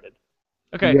game started.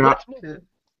 Okay, Yeah.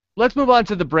 let's move on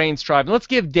to the Brains Tribe. Let's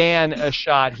give Dan a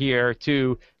shot here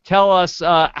to tell us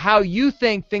how you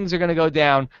think things are going to go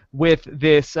down with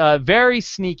this very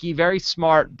sneaky, very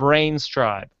smart Brains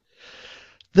Tribe.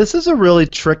 This is a really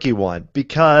tricky one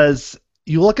because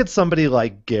you look at somebody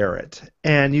like Garrett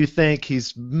and you think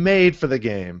he's made for the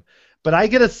game, but I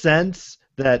get a sense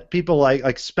that people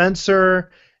like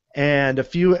Spencer and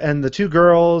the two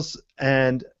girls,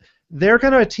 and they're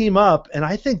going to team up, and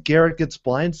I think Garrett gets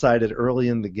blindsided early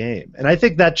in the game, and I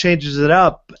think that changes it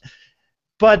up.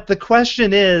 But the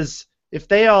question is, if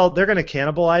they're going to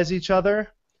cannibalize each other,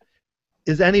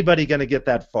 is anybody going to get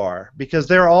that far? Because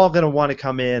they're all going to want to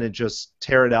come in and just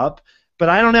tear it up. But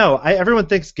I don't know. Everyone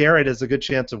thinks Garrett has a good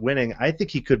chance of winning. I think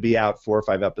he could be out 4 or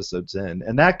 5 episodes in,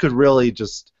 and that could really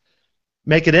just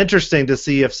make it interesting to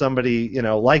see if somebody,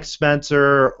 like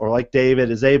Spencer or like David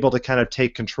is able to kind of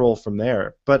take control from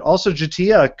there. But also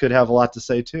Jatia could have a lot to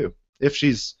say too, if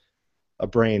she's a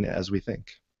brain as we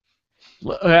think.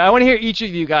 I want to hear each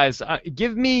of you guys.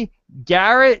 Give me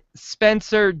Garrett,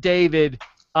 Spencer, David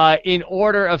in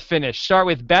order of finish. Start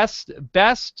with best,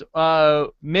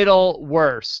 middle,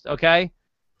 worst. Okay.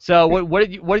 So what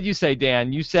did you say,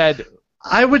 Dan? You said.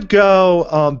 I would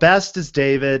go best is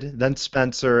David, then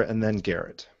Spencer, and then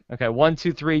Garrett. Okay, 1,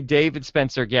 2, 3. David,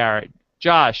 Spencer, Garrett.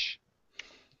 Josh.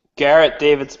 Garrett,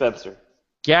 David, Spencer.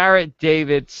 Garrett,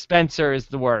 David, Spencer is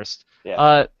the worst.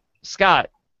 Yeah. Scott.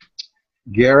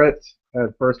 Garrett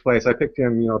at first place. I picked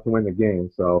him, to win the game,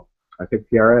 so I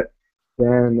picked Garrett.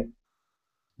 Then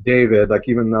David,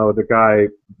 even though the guy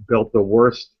built the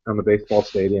worst on the baseball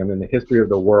stadium in the history of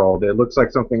the world, it looks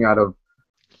like something out of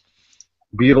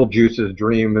Beetlejuice's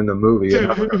dream in the movie.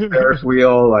 A Ferris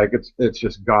wheel, it's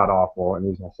just god awful, and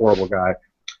he's a horrible guy.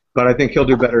 But I think he'll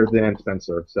do better than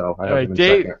Spencer. So I have him in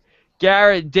second.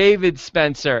 Garrett, David,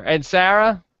 Spencer, and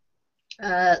Sarah.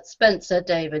 Spencer,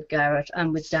 David, Garrett.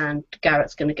 I'm with Dan.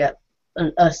 Garrett's going to get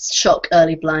a shock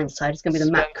early blindside. It's going to be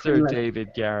the Matt Spencer, Quinlan. David,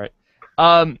 Garrett.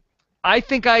 I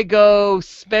think I go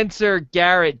Spencer,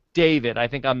 Garrett, David. I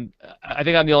think I'm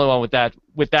the only one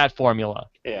with that formula.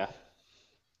 Yeah.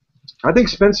 I think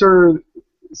Spencer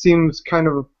seems kind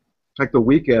of like the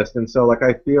weakest, and so like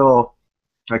I feel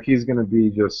like he's going to be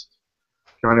just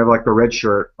kind of like the red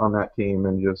shirt on that team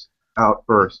and just out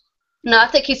first. No, I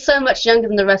think he's so much younger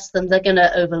than the rest of them, they're going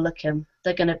to overlook him.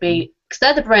 They're going to be, because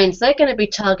they're the brains, they're going to be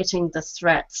targeting the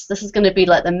threats. This is going to be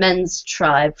like the men's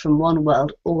tribe from One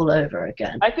World all over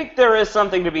again. I think there is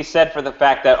something to be said for the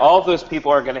fact that all those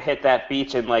people are going to hit that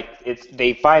beach and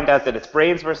they find out that it's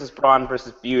brains versus brawn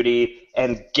versus beauty,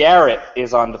 and Garrett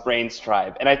is on the brains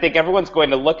tribe. And I think everyone's going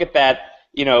to look at that,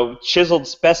 chiseled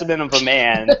specimen of a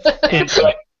man and be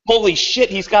like, holy shit,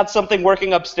 he's got something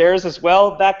working upstairs as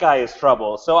well. That guy is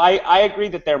trouble. So I agree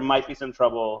that there might be some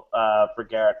trouble for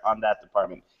Garrett on that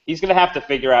department. He's going to have to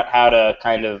figure out how to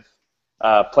kind of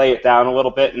play it down a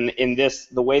little bit. And in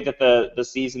the way that the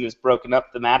season is broken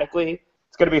up thematically,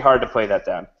 it's going to be hard to play that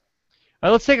down. All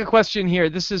right, let's take a question here.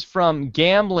 This is from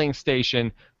Gambling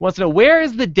Station. Wants to know, where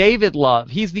is the David love?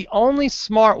 He's the only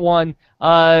smart one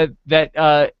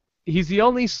he's the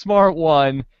only smart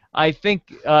one. I think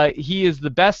he is the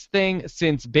best thing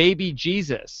since baby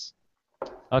Jesus.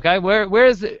 Okay, where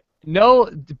is it? No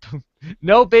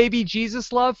baby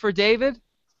Jesus love for David?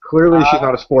 Clearly, she's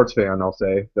not a sports fan. I'll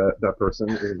say that person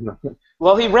is not.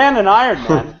 Well, he ran an Iron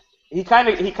Man. he kind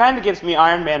of gives me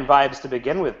Iron Man vibes to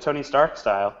begin with, Tony Stark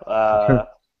style.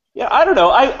 Yeah, I don't know.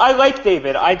 I like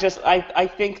David. I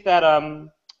think that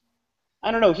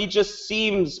I don't know. He just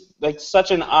seems like such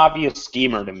an obvious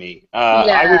schemer to me.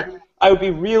 Yeah. I would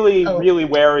be really, really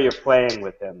wary of playing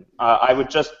with him. I would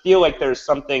just feel like there's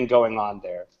something going on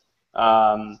there.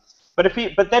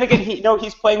 But then again,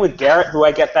 he's playing with Garrett, who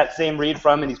I get that same read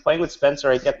from, and he's playing with Spencer,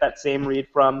 I get that same read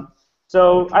from.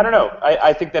 So I don't know.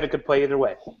 I think that it could play either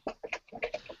way.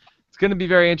 It's going to be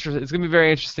very interesting. It's going to be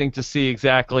very interesting to see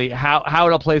exactly how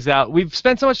it all plays out. We've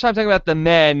spent so much time talking about the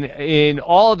men in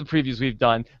all of the previews we've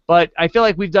done, but I feel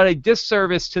like we've done a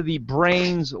disservice to the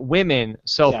Brains women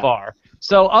so far.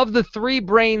 So of the 3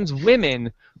 Brains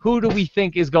women, who do we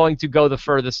think is going to go the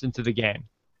furthest into the game?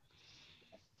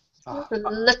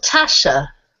 Latasha.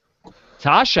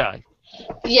 Tasha.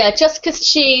 Yeah, just because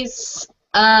she's...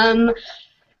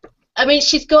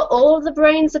 she's got all of the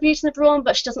brains of Beauty and the Brawn,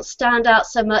 but she doesn't stand out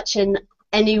so much in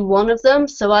any one of them,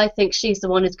 so I think she's the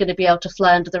one who's going to be able to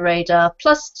fly under the radar.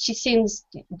 Plus, she seems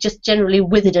just generally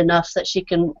withered enough that she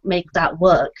can make that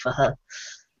work for her.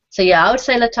 So yeah, I would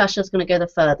say Latasha's going to go the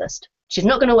furthest. She's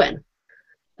not going to win,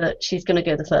 but she's going to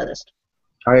go the furthest.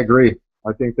 I agree.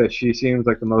 I think that she seems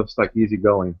like the most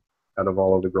easygoing out of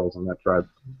all of the girls on that tribe.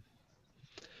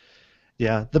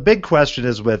 Yeah, the big question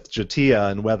is with Jatia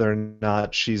and whether or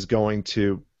not she's going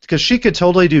to, because she could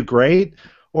totally do great,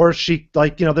 or she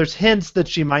there's hints that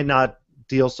she might not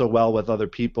deal so well with other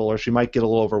people, or she might get a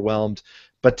little overwhelmed.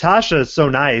 But Tasha is so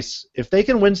nice. If they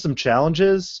can win some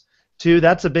challenges too,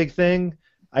 that's a big thing.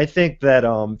 I think that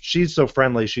she's so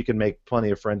friendly, she can make plenty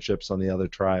of friendships on the other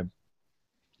tribe.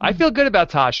 I feel good about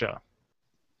Tasha.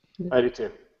 I do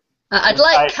too. I'd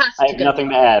like Cass to I have go. nothing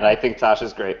to add. I think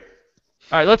Tasha's great.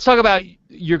 All right, let's talk about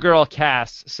your girl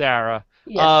Cass, Sarah.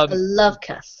 Yes, I love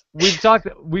Cass. We've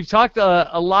talked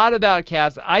a lot about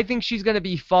Cass. I think she's going to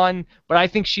be fun, but I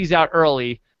think she's out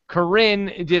early.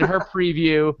 Corinne did her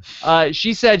preview.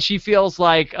 She said she feels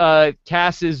like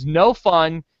Cass is no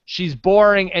fun. She's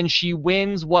boring, and she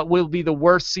wins what will be the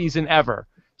worst season ever.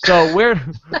 So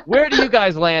where do you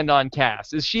guys land on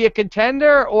Cass? Is she a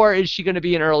contender, or is she going to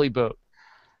be an early boot?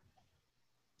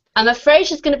 I'm afraid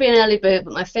she's going to be an early boot,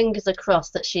 but my fingers are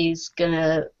crossed that she's going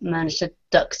to manage to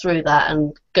duck through that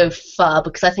and go far,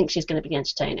 because I think she's going to be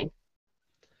entertaining.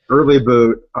 Early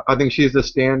boot. I think she's the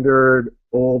standard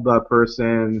old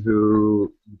person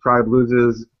who the tribe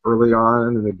loses early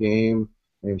on in the game,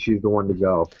 and she's the one to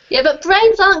go. Yeah, but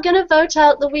Brains aren't going to vote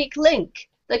out the weak link.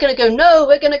 They're going to go, no,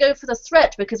 we're going to go for the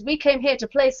threat because we came here to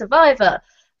play Survivor.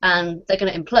 And they're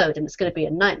going to implode, and it's going to be a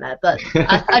nightmare. But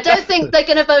I don't think they're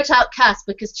going to vote out Cass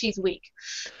because she's weak.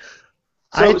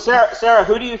 So, Sarah,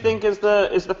 who do you think is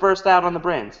the first out on the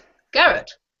Brains?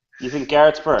 Garrett. You think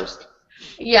Garrett's first?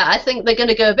 Yeah, I think they're going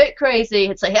to go a bit crazy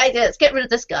and say, hey, let's get rid of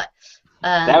this guy.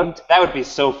 That would be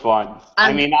so fun.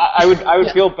 I mean, I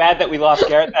would feel bad that we lost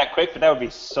Garrett that quick, but that would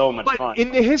be so much fun.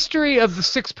 In the history of the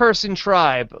 6-person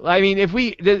tribe, I mean,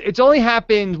 it's only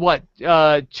happened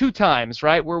 2 times,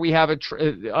 right, where we have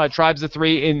tribes of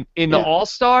 3 in the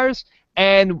All-Stars,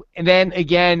 and then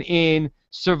again in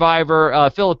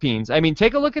Survivor Philippines. I mean,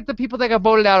 take a look at the people that got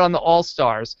voted out on the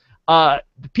All-Stars. The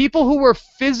people who were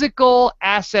physical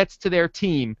assets to their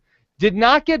team did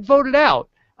not get voted out.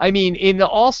 I mean, in the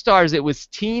All-Stars, it was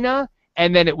Tina,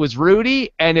 and then it was Rudy,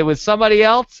 and it was somebody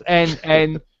else,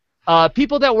 and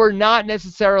people that were not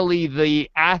necessarily the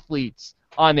athletes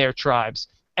on their tribes.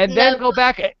 And then go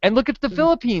back and look at the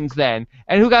Philippines then.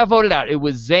 And who got voted out? It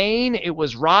was Zane, it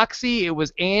was Roxy, it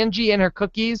was Angie and her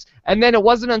cookies. And then it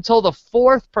wasn't until the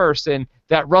fourth person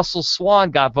that Russell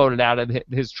Swan got voted out of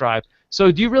his tribe.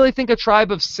 So do you really think a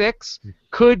tribe of 6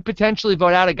 could potentially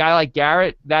vote out a guy like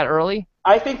Garrett that early?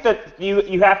 I think that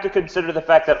you have to consider the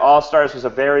fact that All-Stars was a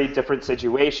very different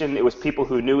situation. It was people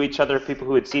who knew each other, people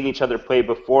who had seen each other play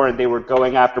before, and they were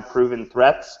going after proven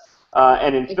threats.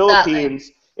 And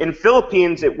in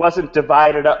Philippines, it wasn't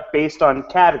divided up based on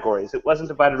categories. It wasn't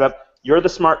divided up, you're the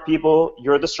smart people,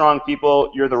 you're the strong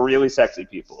people, you're the really sexy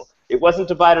people. It wasn't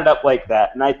divided up like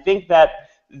that. And I think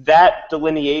that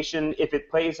delineation, if it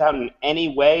plays out in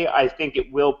any way, I think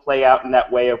it will play out in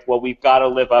that way of, well, we've got to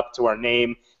live up to our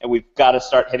name, and we've got to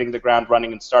start hitting the ground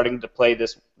running and starting to play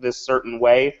this certain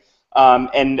way.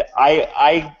 And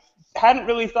I hadn't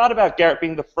really thought about Garrett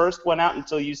being the first one out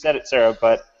until you said it, Sarah,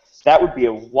 but that would be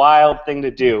a wild thing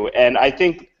to do, and I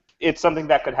think it's something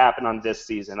that could happen on this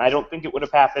season. I don't think it would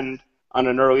have happened on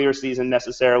an earlier season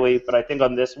necessarily, but I think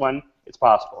on this one, it's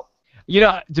possible. You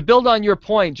know, to build on your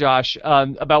point, Josh,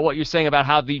 about what you're saying about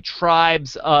how the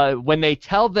tribes, when they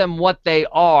tell them what they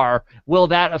are, will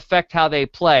that affect how they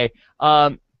play?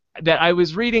 That I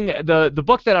was reading, the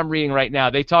book that I'm reading right now,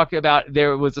 they talked about,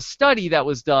 there was a study that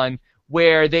was done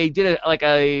where they did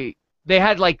they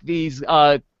had like these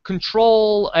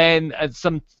control and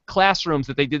some classrooms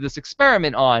that they did this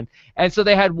experiment on, and so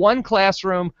they had one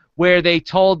classroom where they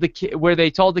told the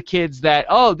kids that,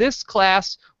 oh, this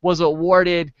class was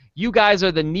awarded, you guys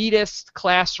are the neatest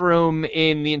classroom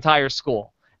in the entire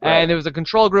school. Right. And there was a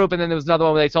control group, and then there was another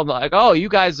one where they told them, like, oh, you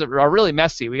guys are really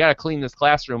messy, we got to clean this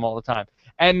classroom all the time.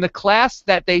 And the class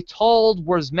that they told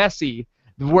was messy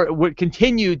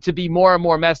continued to be more and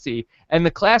more messy, and the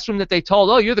classroom that they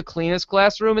told, oh, you're the cleanest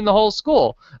classroom in the whole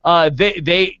school,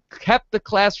 they kept the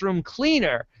classroom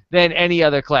cleaner than any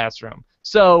other classroom.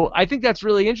 So I think that's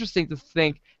really interesting to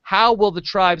think, how will the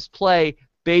tribes play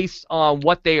based on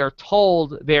what they are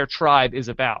told their tribe is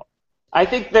about? I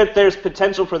think that there's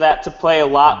potential for that to play a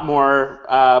lot more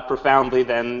profoundly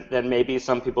than maybe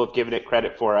some people have given it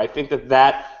credit for. I think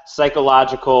that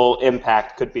psychological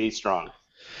impact could be strong.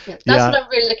 Yeah, that's what I'm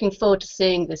really looking forward to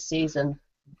seeing this season,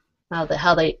 how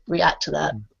they react to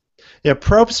that. Yeah,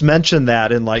 Probst mentioned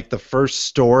that in like the first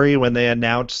story when they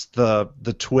announced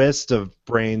the twist of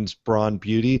Brains, Brawn,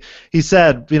 Beauty. He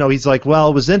said, he's like, well,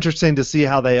 it was interesting to see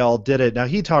how they all did it. Now,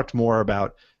 he talked more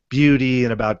about beauty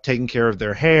and about taking care of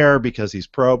their hair because he's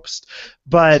Probst.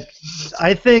 But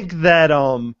I think that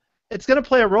it's going to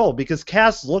play a role because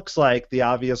Cass looks like the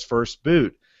obvious first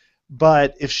boot.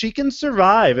 But if she can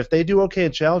survive, if they do okay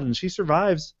at challenge and she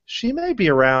survives, she may be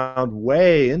around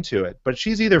way into it. But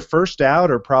she's either first out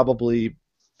or probably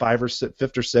 5th or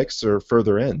 5th or 6th or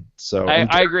further in. So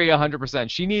I agree 100%.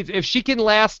 She needs, if she can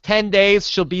last 10 days,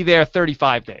 she'll be there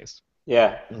 35 days.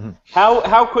 Yeah. Mm-hmm.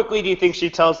 How quickly do you think she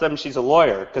tells them she's a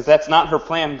lawyer? Because that's not her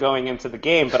plan going into the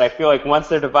game. But I feel like once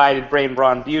they're divided, Brain,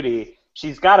 Brawn, Beauty,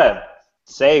 she's got to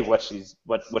say what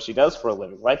she does for a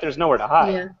living, right? There's nowhere to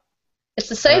hide. Yeah. It's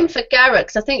the same for Garrett,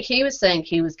 because I think he was saying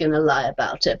he was going to lie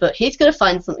about it, but he's going to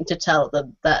find something to tell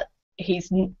them that he's,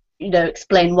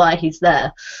 explain why he's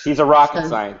there. He's a rocket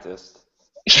scientist.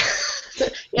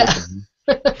 Yeah.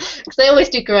 Because they always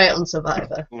do great on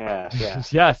Survivor. Yeah.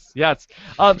 Yes.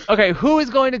 Okay, who is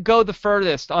going to go the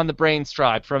furthest on the Brains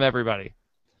tribe from everybody?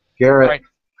 Garrett. Right.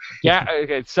 Yeah.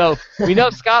 Okay, so we know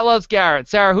Scott loves Garrett.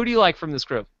 Sarah, who do you like from this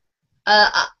group?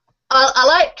 I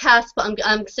like Cass, but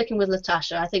I'm sticking with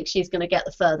Latasha. I think she's going to get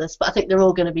the furthest, but I think they're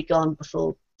all going to be gone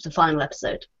before the final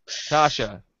episode.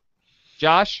 Tasha.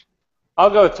 Josh? I'll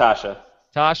go with Tasha.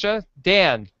 Tasha?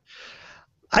 Dan?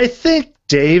 I think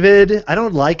David, I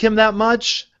don't like him that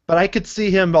much, but I could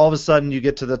see him all of a sudden you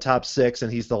get to the top 6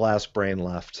 and he's the last brain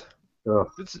left.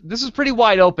 This is pretty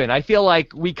wide open. I feel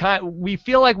like we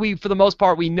for the most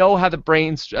part we know how the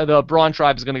Brawn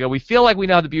tribe is going to go. We feel like we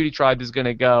know how the Beauty tribe is going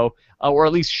to go, or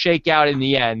at least shake out in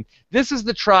the end. This is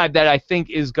the tribe that I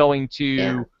think is going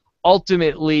to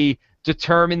ultimately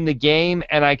determine the game,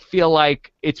 and I feel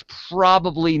like it's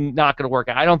probably not going to work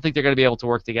out. I don't think they're going to be able to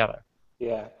work together.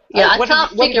 Yeah. I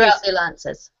can't figure out the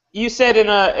alliances. You said in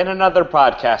another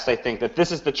podcast, I think, that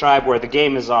this is the tribe where the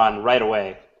game is on right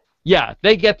away. Yeah,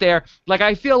 they get there. Like,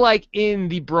 I feel like in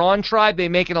the Brawn tribe, they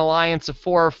make an alliance of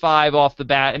 4 or 5 off the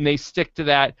bat, and they stick to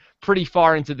that pretty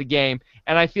far into the game.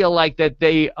 And I feel like that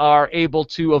they are able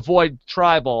to avoid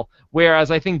tribal, whereas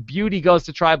I think Beauty goes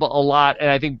to tribal a lot, and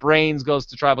I think Brains goes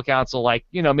to tribal council, like,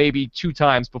 maybe 2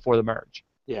 times before the merge.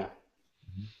 Yeah.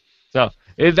 So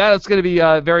that's going to be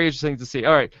very interesting to see.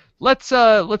 All right,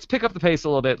 let's pick up the pace a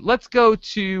little bit. Let's go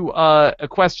to a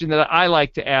question that I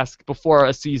like to ask before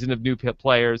a season of new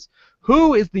players.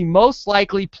 Who is the most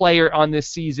likely player on this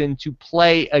season to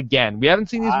play again? We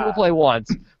haven't seen these people play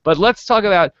once, but let's talk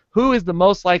about who is the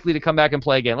most likely to come back and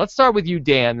play again. Let's start with you,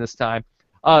 Dan, this time.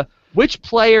 Which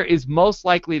player is most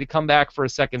likely to come back for a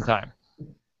second time?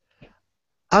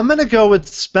 I'm going to go with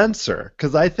Spencer,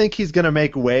 because I think he's going to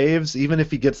make waves, even if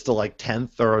he gets to like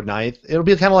 10th or 9th. It'll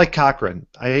be kind of like Cochran.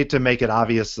 I hate to make it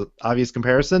obvious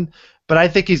comparison, but I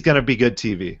think he's going to be good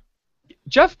TV.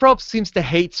 Jeff Probst seems to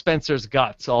hate Spencer's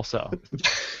guts also.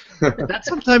 That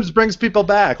sometimes brings people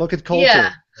back. Look at Coulter.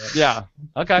 Yeah. Yeah,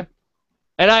 okay.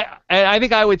 And I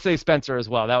think I would say Spencer as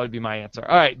well. That would be my answer.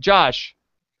 All right, Josh.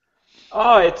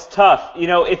 Oh, it's tough. You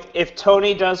know, if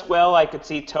Tony does well, I could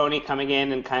see Tony coming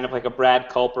in kind of like a Brad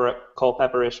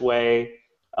Culpepper-ish way.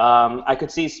 I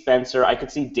could see Spencer. I could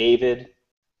see David.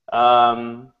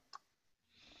 I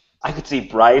could see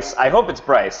Bryce. I hope it's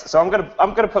Bryce. So I'm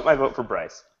gonna put my vote for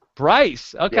Bryce.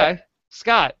 Bryce. Okay. Yeah.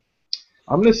 Scott.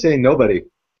 I'm going to say nobody.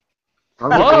 I'm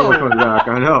going to say anyone comes back.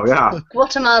 I know, yeah.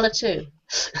 Guatemala too.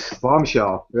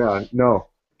 Bombshell. Yeah, no.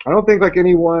 I don't think like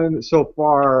anyone so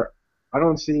far, I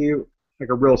don't see like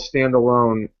a real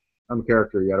standalone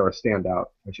character yet, or a standout,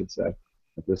 I should say.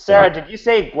 At this Sarah, time. did you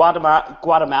say Guatemala?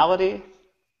 Guatemala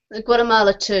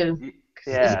too.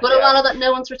 Yeah. It's Guatemala that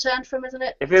no one's returned from, isn't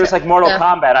it? If it was like Mortal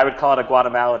Kombat, I would call it a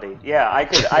Guatemala. Yeah, I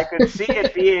could see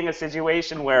it being a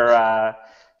situation where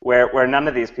none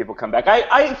of these people come back.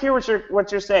 I hear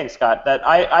what you're saying, Scott. That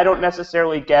I don't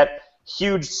necessarily get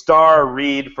huge star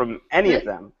read from any of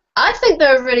them. I think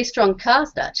they're a really strong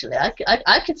cast, actually.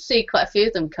 I could see quite a few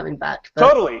of them coming back. But...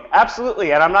 Totally,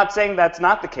 absolutely, and I'm not saying that's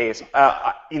not the case.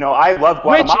 You know, I love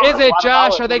Guatemala. Which is it,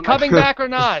 Josh? Are they coming back or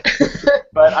not?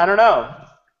 But I don't know.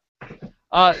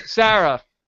 Sarah.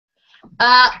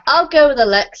 I'll go with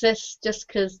Alexis, just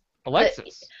because.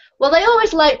 Alexis. Well, they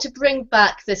always like to bring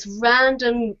back this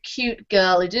random cute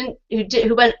girl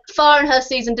who went far in her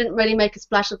season, didn't really make a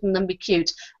splash other than be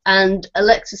cute, and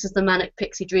Alexis is the manic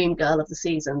pixie dream girl of the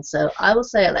season. So I will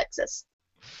say Alexis.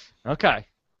 Okay.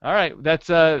 All right. That's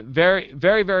very,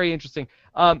 very, very interesting.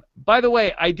 By the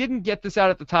way, I didn't get this out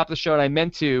at the top of the show, and I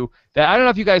meant to. That I don't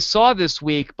know if you guys saw this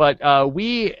week, but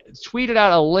we tweeted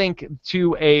out a link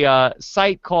to a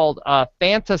site called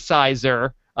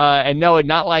Fantasizer, and no,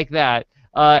 not like that.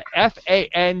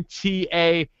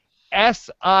 Fantasizr.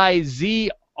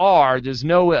 There's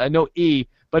no E.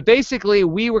 But basically,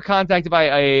 we were contacted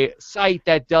by a site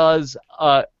that does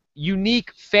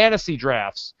unique fantasy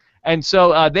drafts. And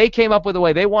so they came up with a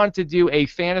way. They wanted to do a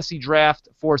fantasy draft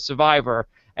for Survivor.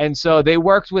 And so they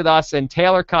worked with us, and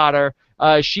Taylor Cotter,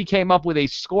 she came up with a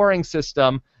scoring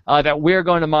system that we're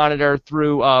going to monitor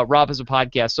through Rob as a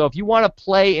podcast. So if you want to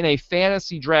play in a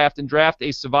fantasy draft and draft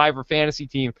a Survivor fantasy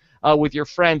team with your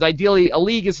friends, ideally a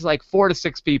league is like 4 to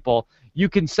 6 people, you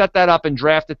can set that up and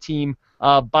draft a team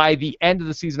by the end of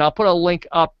the season. I'll put a link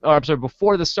up, or I'm sorry,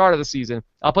 before the start of the season.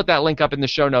 I'll put that link up in the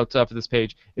show notes for this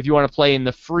page if you want to play in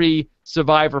the free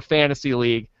Survivor Fantasy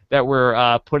League that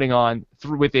we're putting on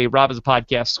through with a Rob as a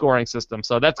Podcast scoring system.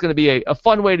 So that's going to be a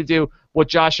fun way to do what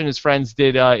Josh and his friends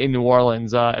did in New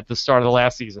Orleans at the start of the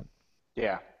last season.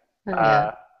 Yeah.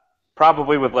 Yeah.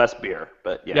 Probably with less beer,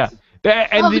 but yes. Yeah.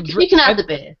 And you can have the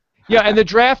beer. Yeah, and the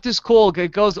draft is cool.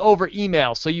 It goes over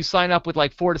email, so you sign up with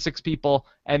like 4 to 6 people,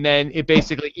 and then it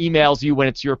basically emails you when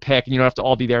it's your pick, and you don't have to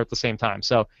all be there at the same time.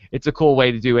 So it's a cool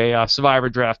way to do a Survivor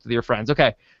draft with your friends.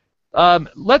 Okay,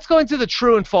 let's go into the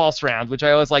true and false round, which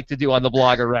I always like to do on the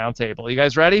Blogger Roundtable. You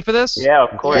guys ready for this? Yeah,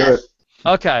 of course. Yes.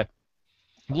 Okay,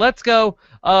 let's go.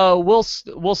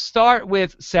 We'll start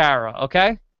with Sarah.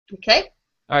 Okay. Okay.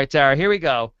 All right, Sarah. Here we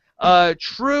go.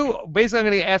 True. Basically, I'm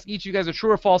going to ask each of you guys a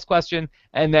true or false question,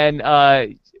 and then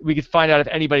we can find out if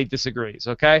anybody disagrees.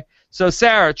 Okay. So,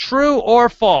 Sarah, true or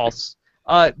false?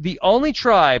 The only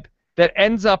tribe that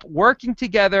ends up working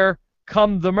together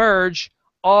come the merge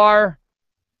are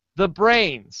the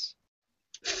Brains.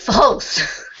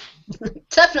 False.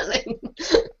 Definitely.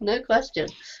 No question.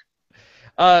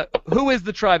 Who is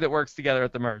the tribe that works together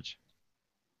at the merge?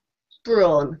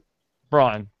 Brawn.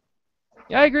 Braun.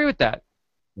 Yeah, I agree with that.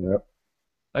 Yep.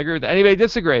 I agree with that. Anybody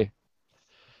disagree?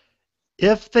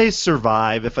 If they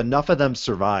survive, if enough of them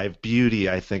survive, Beauty,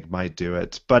 I think, might do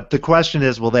it. But the question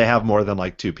is, will they have more than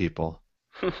like 2 people?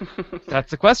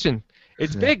 That's the question.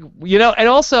 It's big, you know, and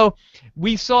also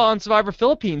we saw on Survivor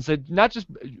Philippines that not just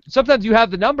sometimes you have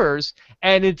the numbers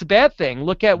and it's a bad thing.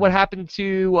 Look at what happened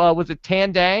to was it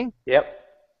Tandang? Yep.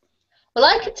 Well,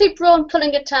 I could see Braun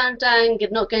pulling a Tandang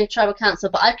and not going to tribal council,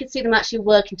 but I could see them actually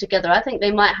working together. I think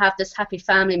they might have this happy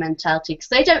family mentality because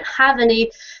they don't have any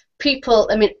people,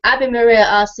 I mean, Abby, Maria,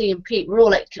 RC, and Pete were all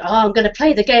like, oh, I'm going to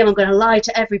play the game, I'm going to lie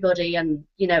to everybody, and,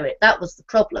 you know, that was the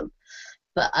problem.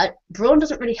 But Braun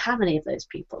doesn't really have any of those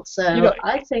people, so You know,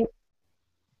 I think...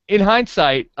 In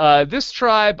hindsight, this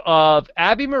tribe of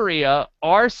Abby Maria,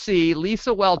 RC, Lisa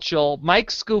Welchel, Mike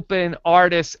Scoopin,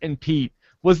 Artis, and Pete,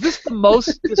 was this the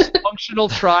most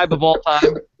dysfunctional tribe of all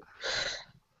time?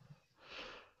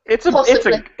 It's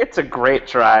Possibly. a great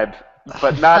tribe,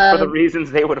 but not for the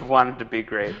reasons they would have wanted to be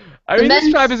great. I mean, this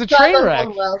tribe is a train wreck.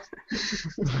 World.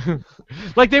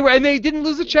 Like they didn't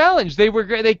lose a challenge. They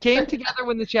came together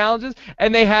when the challenges,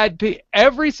 and they had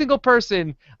every single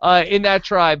person in that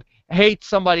tribe hate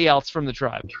somebody else from the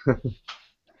tribe.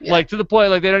 Yeah. Like to the point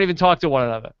like they don't even talk to one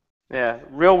another. Yeah,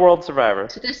 real world survivor.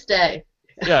 To this day.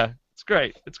 Yeah, it's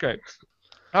great. It's great.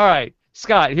 All right,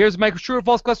 Scott, here's my true or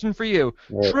false question for you.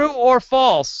 Right. True or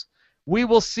false, we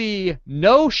will see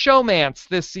no showmance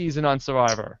this season on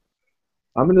Survivor.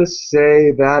 I'm going to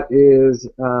say that is,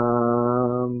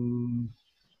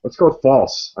 let's go with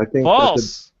false. I think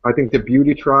False. I think the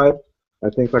beauty tribe, I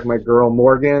think like my girl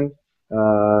Morgan,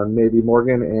 maybe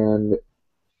Morgan and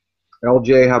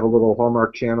LJ have a little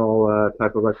Hallmark Channel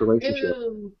type of like relationship.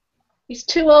 Ew. He's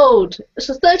too old. It's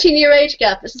a 13-year age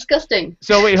gap. It's disgusting.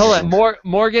 So wait, hold on.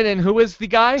 Morgan and who is the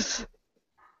guy?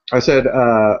 I said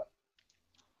LJ.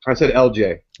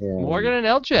 And Morgan and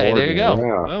LJ. There you go.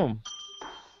 Morgan,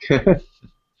 Boom.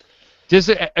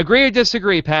 Agree or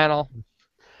disagree, panel?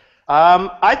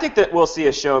 I think that we'll see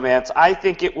a showmance. I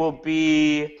think it will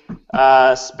be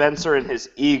Spencer and his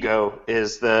ego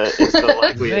is the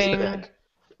likeliest pick.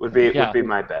 Would be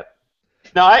my bet.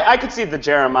 No, I could see the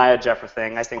Jeremiah Jeffer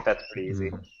thing. I think that's pretty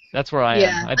easy. That's where I am.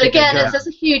 Yeah, I but again, there's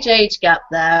a huge age gap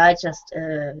there. I just...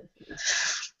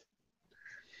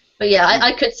 But yeah,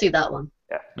 I could see that one.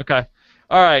 Yeah. Okay.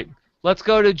 All right. Let's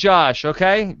go to Josh,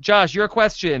 okay? Josh, your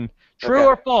question. True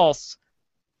or false,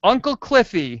 Uncle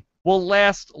Cliffy will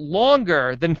last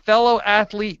longer than fellow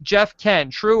athlete Jeff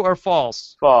Kent. True or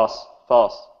false? False.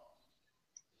 False.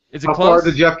 Is it How close? far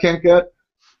did Jeff Kent get?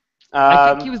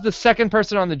 I think he was the second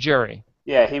person on the jury.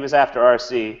 Yeah, he was after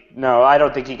RC. No, I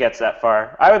don't think he gets that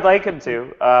far. I would like him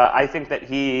to. I think that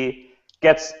he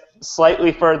gets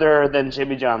slightly further than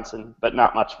Jimmy Johnson, but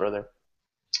not much further.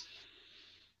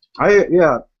 I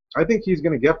think he's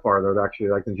gonna get farther actually,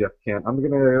 like than Jeff Kent. I'm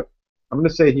gonna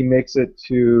say he makes it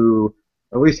to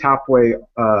at least halfway.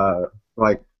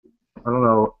 Like I don't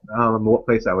know what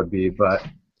place that would be, but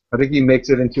I think he makes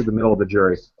it into the middle of the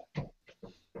jury.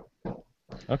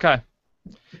 Okay.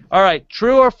 All right.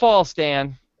 True or false,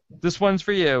 Dan? This one's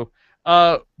for you.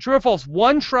 True or false?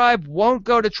 One tribe won't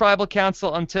go to tribal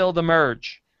council until the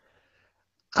merge.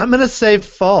 I'm going to say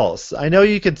false. I know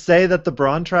you could say that the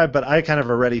Braun tribe, but I kind of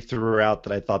already threw out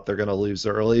that I thought they're going to lose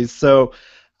early. So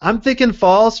I'm thinking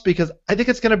false because I think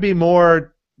it's going to be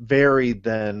more varied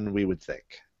than we would think.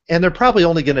 And they're probably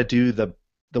only going to do the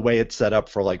way it's set up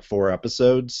for like 4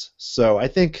 episodes. So I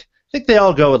think they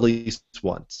all go at least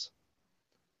once.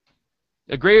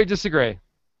 Agree or disagree?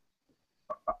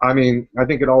 I mean, I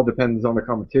think it all depends on the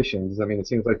competitions. I mean, it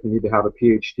seems like you need to have a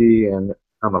PhD in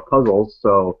puzzles.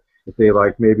 So if they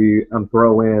like maybe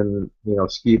throw in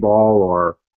skee ball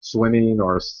or swimming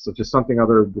or just something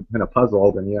other than a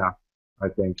puzzle, then yeah, I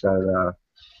think that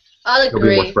I'll it'll be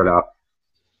agree. more spread out.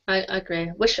 I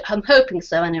agree. I'm hoping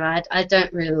so anyway. I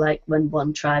don't really like when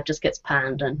one tribe just gets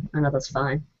panned and another's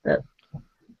fine. But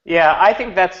Yeah, I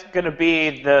think that's going to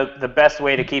be the best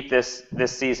way to keep this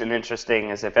season interesting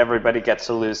is if everybody gets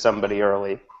to lose somebody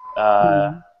early,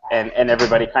 and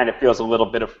everybody kind of feels a little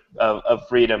bit of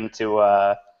freedom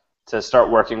to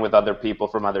start working with other people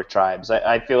from other tribes.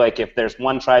 I feel like if there's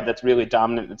one tribe that's really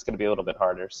dominant, it's going to be a little bit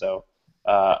harder. So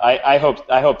I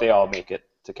hope they all make it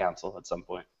to council at some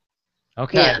point.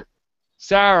 Okay. Yeah.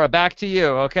 Sarah, back to you,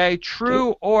 okay?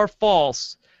 True or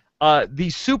false? The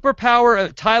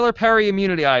superpower Tyler Perry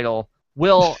immunity idol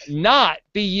will not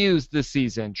be used this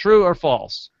season. True or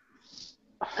false?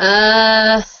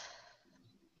 I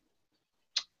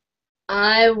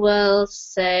will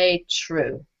say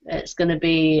true. It's going to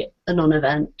be a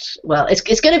non-event. Well, it's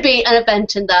going to be an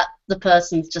event in that the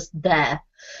person's just there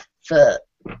for,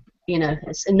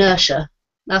 it's inertia.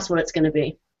 That's what it's going to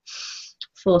be.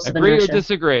 Force of Agree inertia. or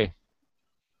disagree?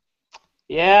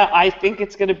 Yeah, I think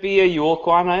it's going to be a Yule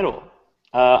Kwan idol.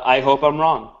 I hope I'm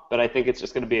wrong, but I think it's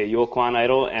just going to be a Yule Kwan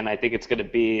idol, and I think it's going to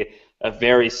be a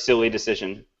very silly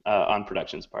decision on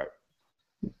production's part.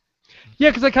 Yeah,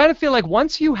 because I kind of feel like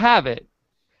once you have it,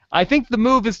 I think the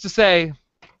move is to say,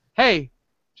 hey,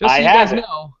 just so you guys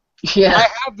know, Yeah. I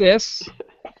have this,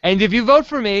 and if you vote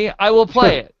for me, I will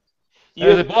play it.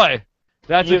 Boy,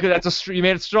 you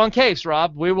made a strong case,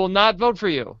 Rob. We will not vote for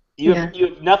you. You have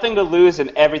nothing to lose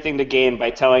and everything to gain by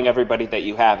telling everybody that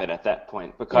you have it at that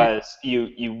point, because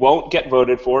you won't get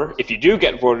voted for. If you do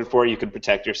get voted for, you can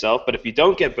protect yourself. But if you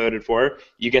don't get voted for,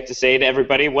 you get to say to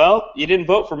everybody, well, you didn't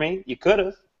vote for me. You could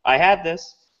have. I had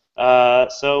this.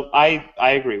 So I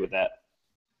agree with that.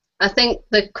 I think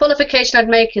the qualification I'd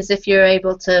make is if you're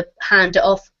able to hand it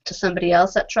off to somebody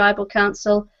else at tribal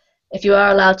council. If you are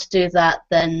allowed to do that,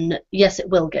 then yes, it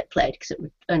will get played because it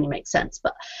would only make sense.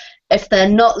 But if they're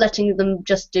not letting them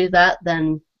just do that,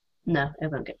 then no,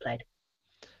 it won't get played.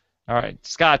 All right,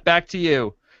 Scott, back to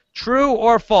you. True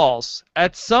or false?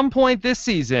 At some point this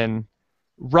season,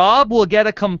 Rob will get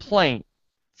a complaint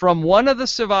from one of the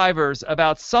survivors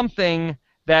about something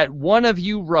that one of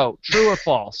you wrote. True or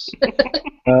false?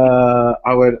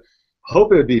 I would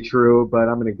hope it would be true, but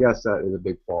I'm going to guess that is a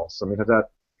big false. I mean, has that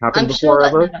happened before sure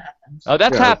ever? That never happens. Oh,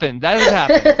 that's happened. That has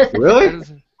happened. Really?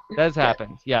 That has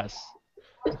happened. Yes.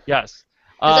 Yes.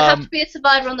 Does it have to be a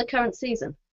survivor on the current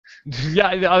season?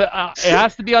 Yeah, it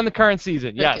has to be on the current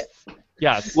season. Yes. Okay.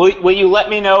 Yes. Will you let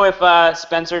me know if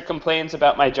Spencer complains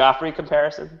about my Joffrey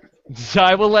comparison?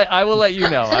 I will let you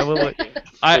know. I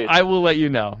will let you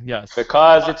know. Yes.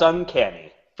 Because it's uncanny.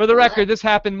 For the record, this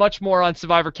happened much more on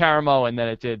Survivor Caramoan than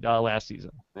it did last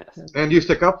season. Yes. And do you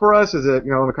stick up for us? Is it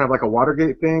kind of like a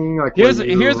Watergate thing? Like Here's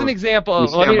an example.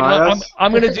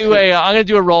 I'm gonna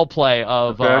do a role play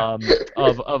of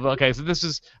okay. So this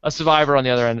is a Survivor on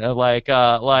the other end,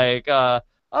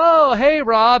 oh hey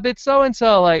Rob, it's so and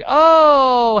so. Like,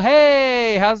 oh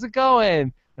hey, how's it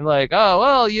going? And like, oh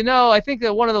well, I think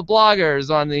that one of the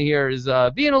bloggers on here is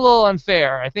being a little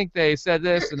unfair. I think they said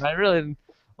this, and I really.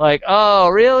 Like, oh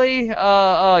really?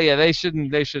 Oh yeah, they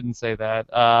shouldn't say that.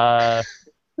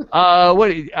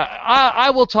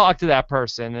 I will talk to that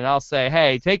person and I'll say,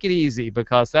 hey, take it easy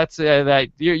because that's that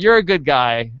you're a good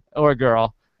guy or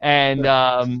girl, and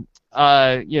that's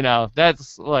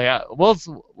like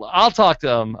I'll talk to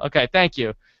them. Okay, thank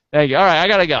you. All right, I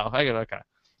gotta go. Okay.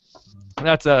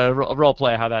 That's a role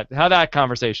play how that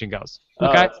conversation goes. Okay.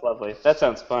 Oh, that's lovely. That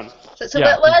sounds fun. So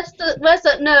yeah. Where's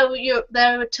that? No,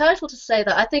 they're entitled to say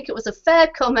that. I think it was a fair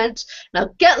comment.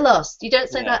 Now get lost. You don't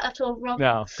say that at all, Rob.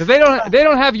 No, because they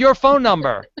don't have your phone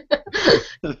number.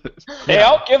 Hey,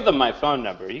 I'll give them my phone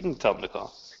number. You can tell them to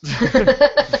call.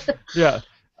 Yeah.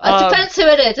 It depends who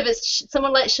it is. If it's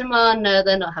someone like Shamar, no,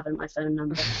 they're not having my phone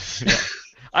number. Yeah.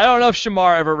 I don't know if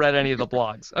Shamar ever read any of the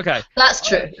blogs. Okay. That's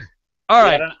true. All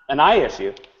right. An eye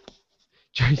issue.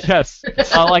 Yes.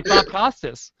 Like Bob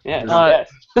Costas. Yes.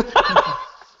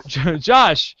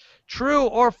 Josh, true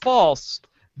or false?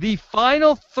 The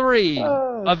final three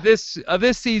of this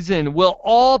season will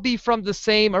all be from the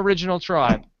same original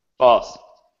tribe. False.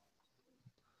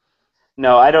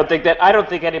 No, I don't think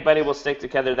anybody will stick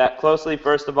together that closely.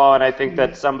 First of all, and I think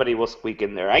that somebody will squeak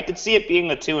in there. I could see it being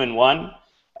a 2-1.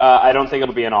 I don't think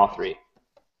it'll be an all three.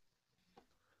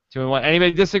 2-1.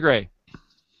 Anybody disagree?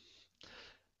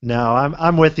 No,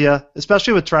 I'm with you.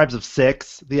 Especially with tribes of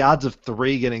 6, the odds of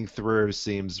 3 getting through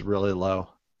seems really low.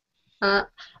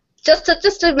 Just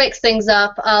to mix things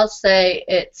up, I'll say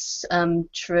it's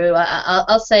true.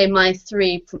 I'll say my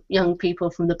 3 young people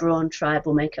from the Brawn tribe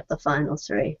will make up the final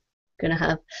 3. Gonna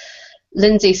have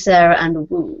Lindsay, Sarah, and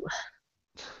Woo.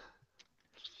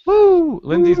 Woo!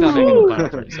 Lindsay's not making the final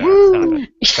 3. Sarah,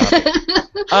 stop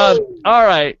it. All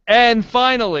right, and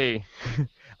finally,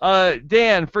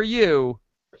 Dan, for you.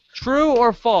 True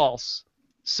or false?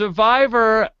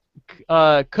 Survivor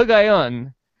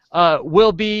Cagayan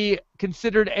will be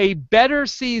considered a better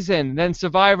season than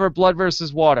Survivor Blood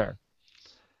vs. Water.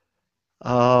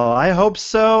 Oh, I hope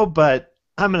so, but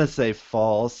I'm going to say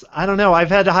false. I don't know. I've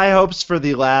had high hopes for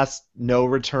the last no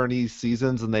returnee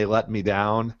seasons, and they let me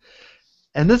down.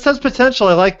 And this has potential.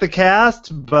 I like the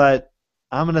cast, but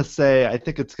I'm going to say I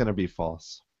think it's going to be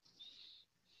false.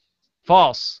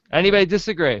 False. Anybody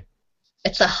disagree?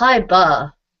 It's a high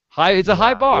bar. It's a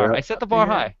high bar. Yeah. I set the bar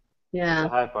high. Yeah. It's a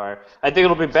high bar. I think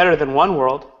it'll be better than One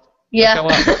World. Yeah.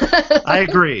 Okay, I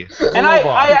agree. And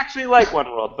I actually like One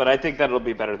World, but I think that it'll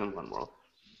be better than One World.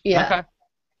 Yeah. Okay.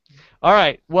 All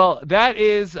right. Well, that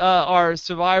is our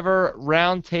Survivor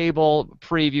Roundtable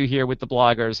preview here with the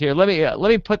bloggers. Here, let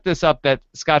me put this up that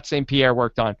Scott St. Pierre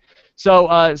worked on.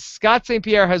 So Scott St.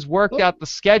 Pierre has worked out the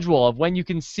schedule of when you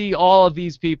can see all of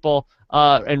these people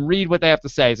and read what they have to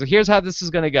say. So here's how this is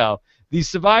going to go. The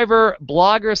Survivor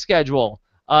blogger schedule.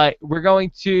 We're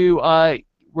going to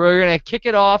kick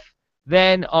it off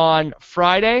then on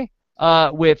Friday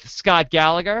with Scott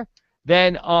Gallagher.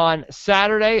 Then on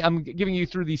Saturday, I'm giving you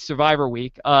through the Survivor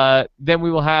week. Then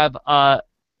we will have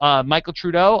Michael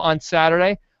Trudeau on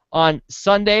Saturday. On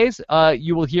Sundays,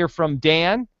 you will hear from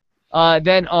Dan.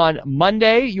 Then on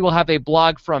Monday, you will have a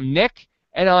blog from Nick,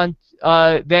 and on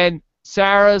then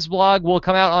Sarah's blog will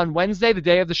come out on Wednesday, the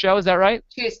day of the show. Is that right?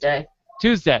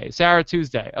 Tuesday, Sarah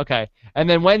Tuesday. Okay, and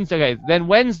then Wednesday. Okay, then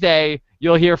Wednesday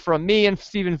you'll hear from me and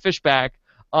Stephen Fishback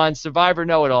on Survivor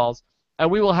Know-It-Alls, and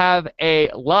we will have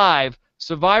a live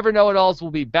Survivor Know-It-Alls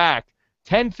will be back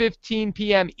 10:15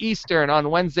 p.m. Eastern on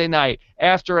Wednesday night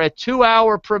after a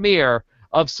 2-hour premiere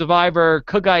of Survivor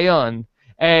Cagayan,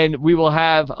 and we will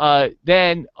have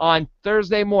then on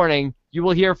Thursday morning you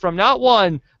will hear from not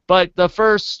one but the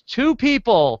first 2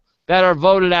 people that are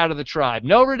voted out of the tribe.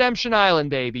 No Redemption Island,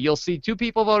 baby. You'll see 2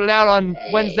 people voted out on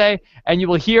Wednesday, and you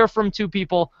will hear from 2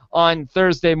 people on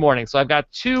Thursday morning. So I've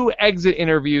got 2 exit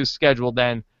interviews scheduled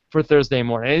then for Thursday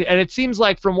morning. And it seems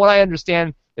like, from what I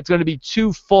understand, it's going to be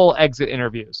 2 full exit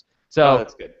interviews. So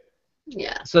that's good.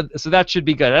 Yeah. So that should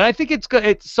be good. And I think it's good.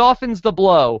 It softens the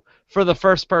blow for the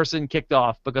first person kicked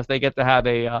off because they get to have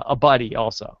a buddy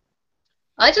also.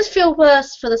 I just feel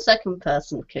worse for the second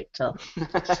person kicked off.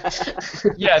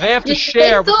 Yeah, they have to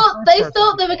share. They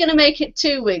thought they were going to make it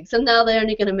 2 weeks, and now they're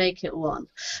only going to make it 1.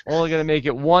 Only going to make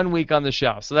it 1 week on the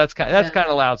show, so that's kind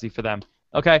of lousy for them.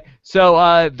 Okay,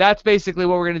 so that's basically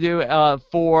what we're going to do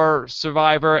for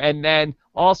Survivor, and then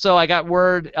also I got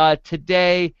word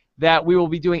today that we will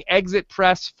be doing exit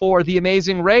press for The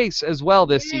Amazing Race as well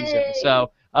this season. So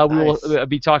we will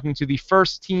be talking to the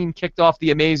first team kicked off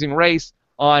The Amazing Race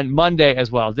on Monday as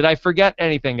well. Did I forget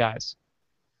anything, guys?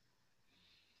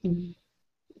 Don't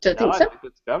think so. I think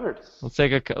it's covered.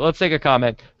 Let's take a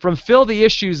comment from Phil, the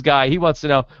Issues guy. He wants to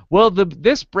know: will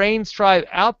this Brains tribe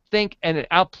outthink and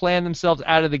outplan themselves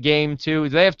out of the game too? Do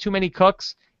they have too many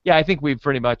cooks? Yeah, I think we've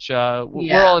pretty much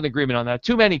we're all in agreement on that.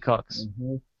 Too many cooks.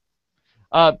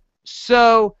 Mm-hmm.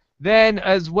 So then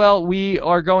as well, we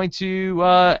are going to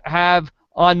have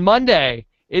on Monday.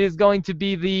 It is going to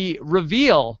be the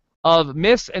reveal of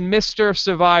Miss and Mr.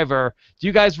 Survivor. Do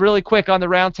you guys, really quick on the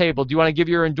roundtable, do you want to give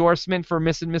your endorsement for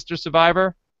Miss and Mr.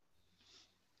 Survivor?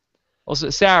 Also,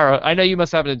 Sarah, I know you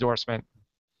must have an endorsement.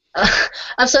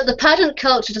 I'm sorry, the pageant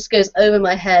culture just goes over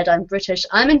my head. I'm British.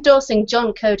 I'm endorsing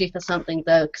John Cody for something,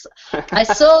 though, because I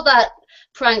saw that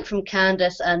prank from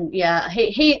Candace, and yeah,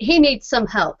 he needs some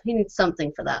help. He needs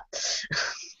something for that.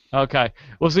 Okay.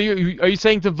 Well, so are you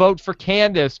saying to vote for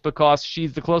Candace because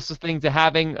she's the closest thing to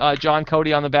having John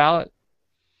Cody on the ballot?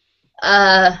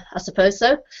 I suppose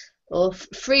so. Or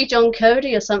free John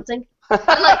Cody or something.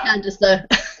 I like Candace, though.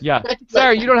 Yeah.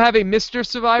 Sarah, you don't have a Mr.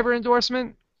 Survivor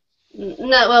endorsement?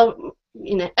 No, well,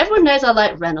 you know, everyone knows I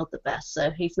like Reynolds the best,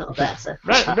 so he's not there. So.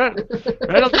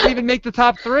 Reynolds didn't even make the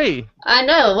top 3. I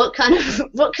know. What kind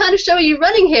of show are you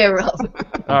running here, Rob?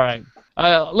 All right.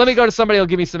 Let me go to somebody who'll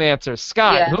give me some answers.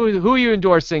 Scott, who are you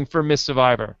endorsing for Miss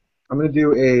Survivor? I'm going to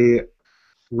do a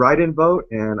write-in vote,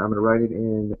 and I'm going to write it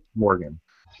in Morgan.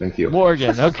 Thank you.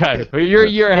 Morgan, okay. You're a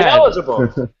year ahead.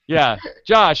 Ineligible. Yeah.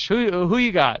 Josh, who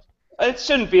you got? It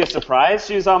shouldn't be a surprise.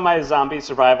 She was on my zombie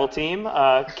survival team.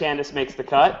 Candace makes the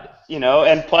cut, you know,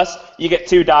 and plus you get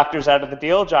 2 doctors out of the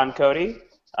deal, John Cody.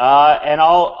 And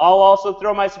I'll also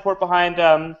throw my support behind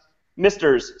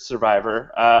Mr.'s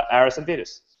Survivor, Aris and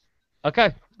Vetus.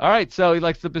 Okay. All right. So he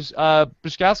likes the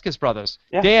Brzezowskis brothers.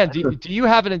 Yeah. Dan, do you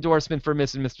have an endorsement for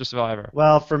Miss and Mr. Survivor?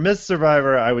 Well, for Miss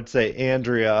Survivor, I would say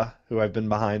Andrea, who I've been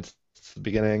behind since the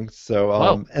beginning.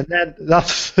 So, and then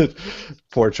that's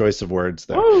poor choice of words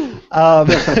there. Woo! Woo!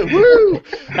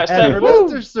 And for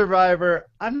Mr. Survivor,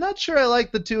 I'm not sure I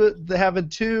like having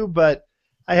 2, but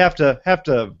I have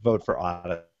to vote for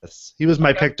Otis. He was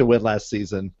my pick to win last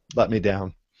season. Let me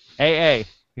down. AA.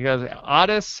 He goes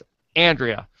Otis,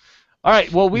 Andrea. All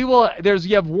right, well,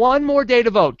 you have 1 more day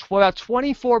to vote, about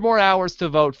 24 more hours to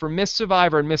vote for Miss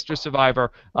Survivor and Mr.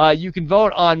 Survivor. You can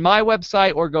vote on my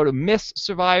website or go to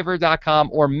MissSurvivor.com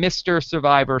or Mr.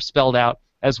 Survivor spelled out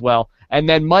as well. And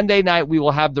then Monday night we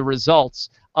will have the results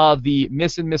of the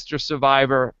Miss and Mr.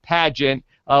 Survivor pageant.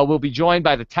 We'll be joined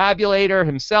by the tabulator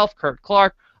himself, Kurt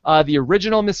Clark, the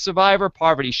original Miss Survivor,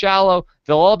 Parvati Shallow.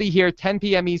 They'll all be here 10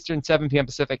 p.m. Eastern, 7 p.m.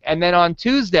 Pacific. And then on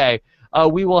Tuesday,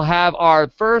 we will have our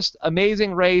first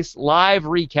Amazing Race live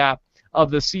recap of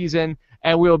the season,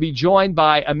 and we'll be joined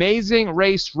by Amazing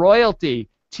Race royalty.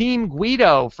 Team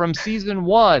Guido from Season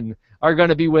 1 are going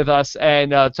to be with us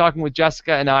and talking with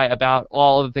Jessica and I about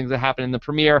all of the things that happened in the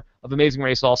premiere of Amazing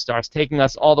Race All-Stars, taking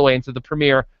us all the way into the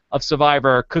premiere of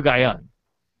Survivor Cagayan.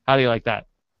 How do you like that?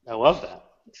 I love that.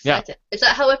 Yeah. Is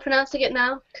that how we're pronouncing it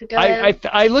now? Cagayan?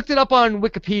 I looked it up on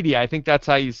Wikipedia. I think that's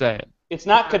how you say it. It's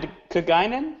not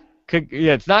Cagayan?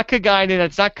 Yeah, it's not Cagayan,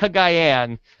 it's not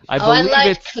Cagayan. I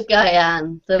like it's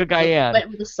Cagayan. Cagayan. Went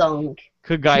with the song.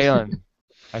 Cagayan.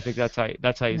 I think that's how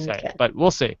you say it. But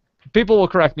we'll see. People will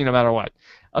correct me no matter what.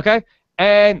 Okay?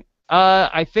 And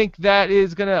I think that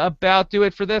is going to about do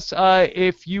it for this.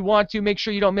 If you want to make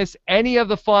sure you don't miss any of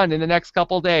the fun in the next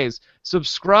couple days,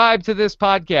 subscribe to this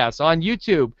podcast on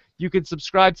YouTube. You can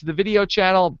subscribe to the video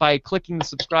channel by clicking the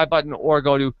subscribe button, or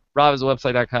go to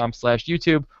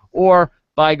robhasawebsite.com/YouTube, or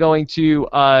by going to,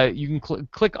 you can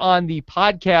click on the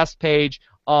podcast page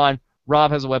on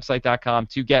robhasawebsite.com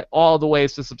to get all the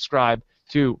ways to subscribe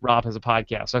to Rob Has a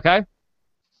Podcast, okay?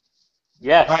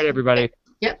 Yes. All right, everybody.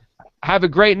 Yep. Have a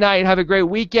great night, have a great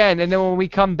weekend, and then when we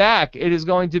come back, it is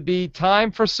going to be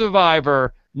time for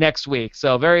Survivor next week.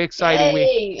 So very exciting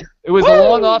week. It was a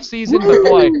long off season, but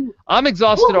boy, I'm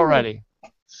exhausted already.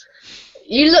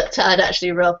 You look tired,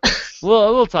 actually, Rob. Well,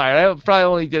 a little tired. I probably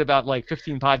only did about like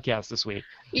 15 podcasts this week.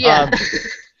 Yeah.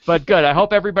 But good. I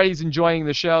hope everybody's enjoying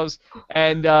the shows,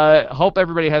 and hope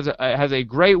everybody has a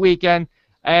great weekend.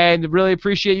 And really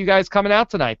appreciate you guys coming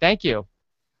out tonight. Thank you.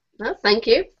 Well, thank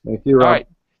you. Thank you, Rob. All right.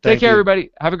 Take care,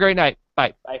 everybody. Have a great night.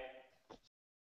 Bye. Bye.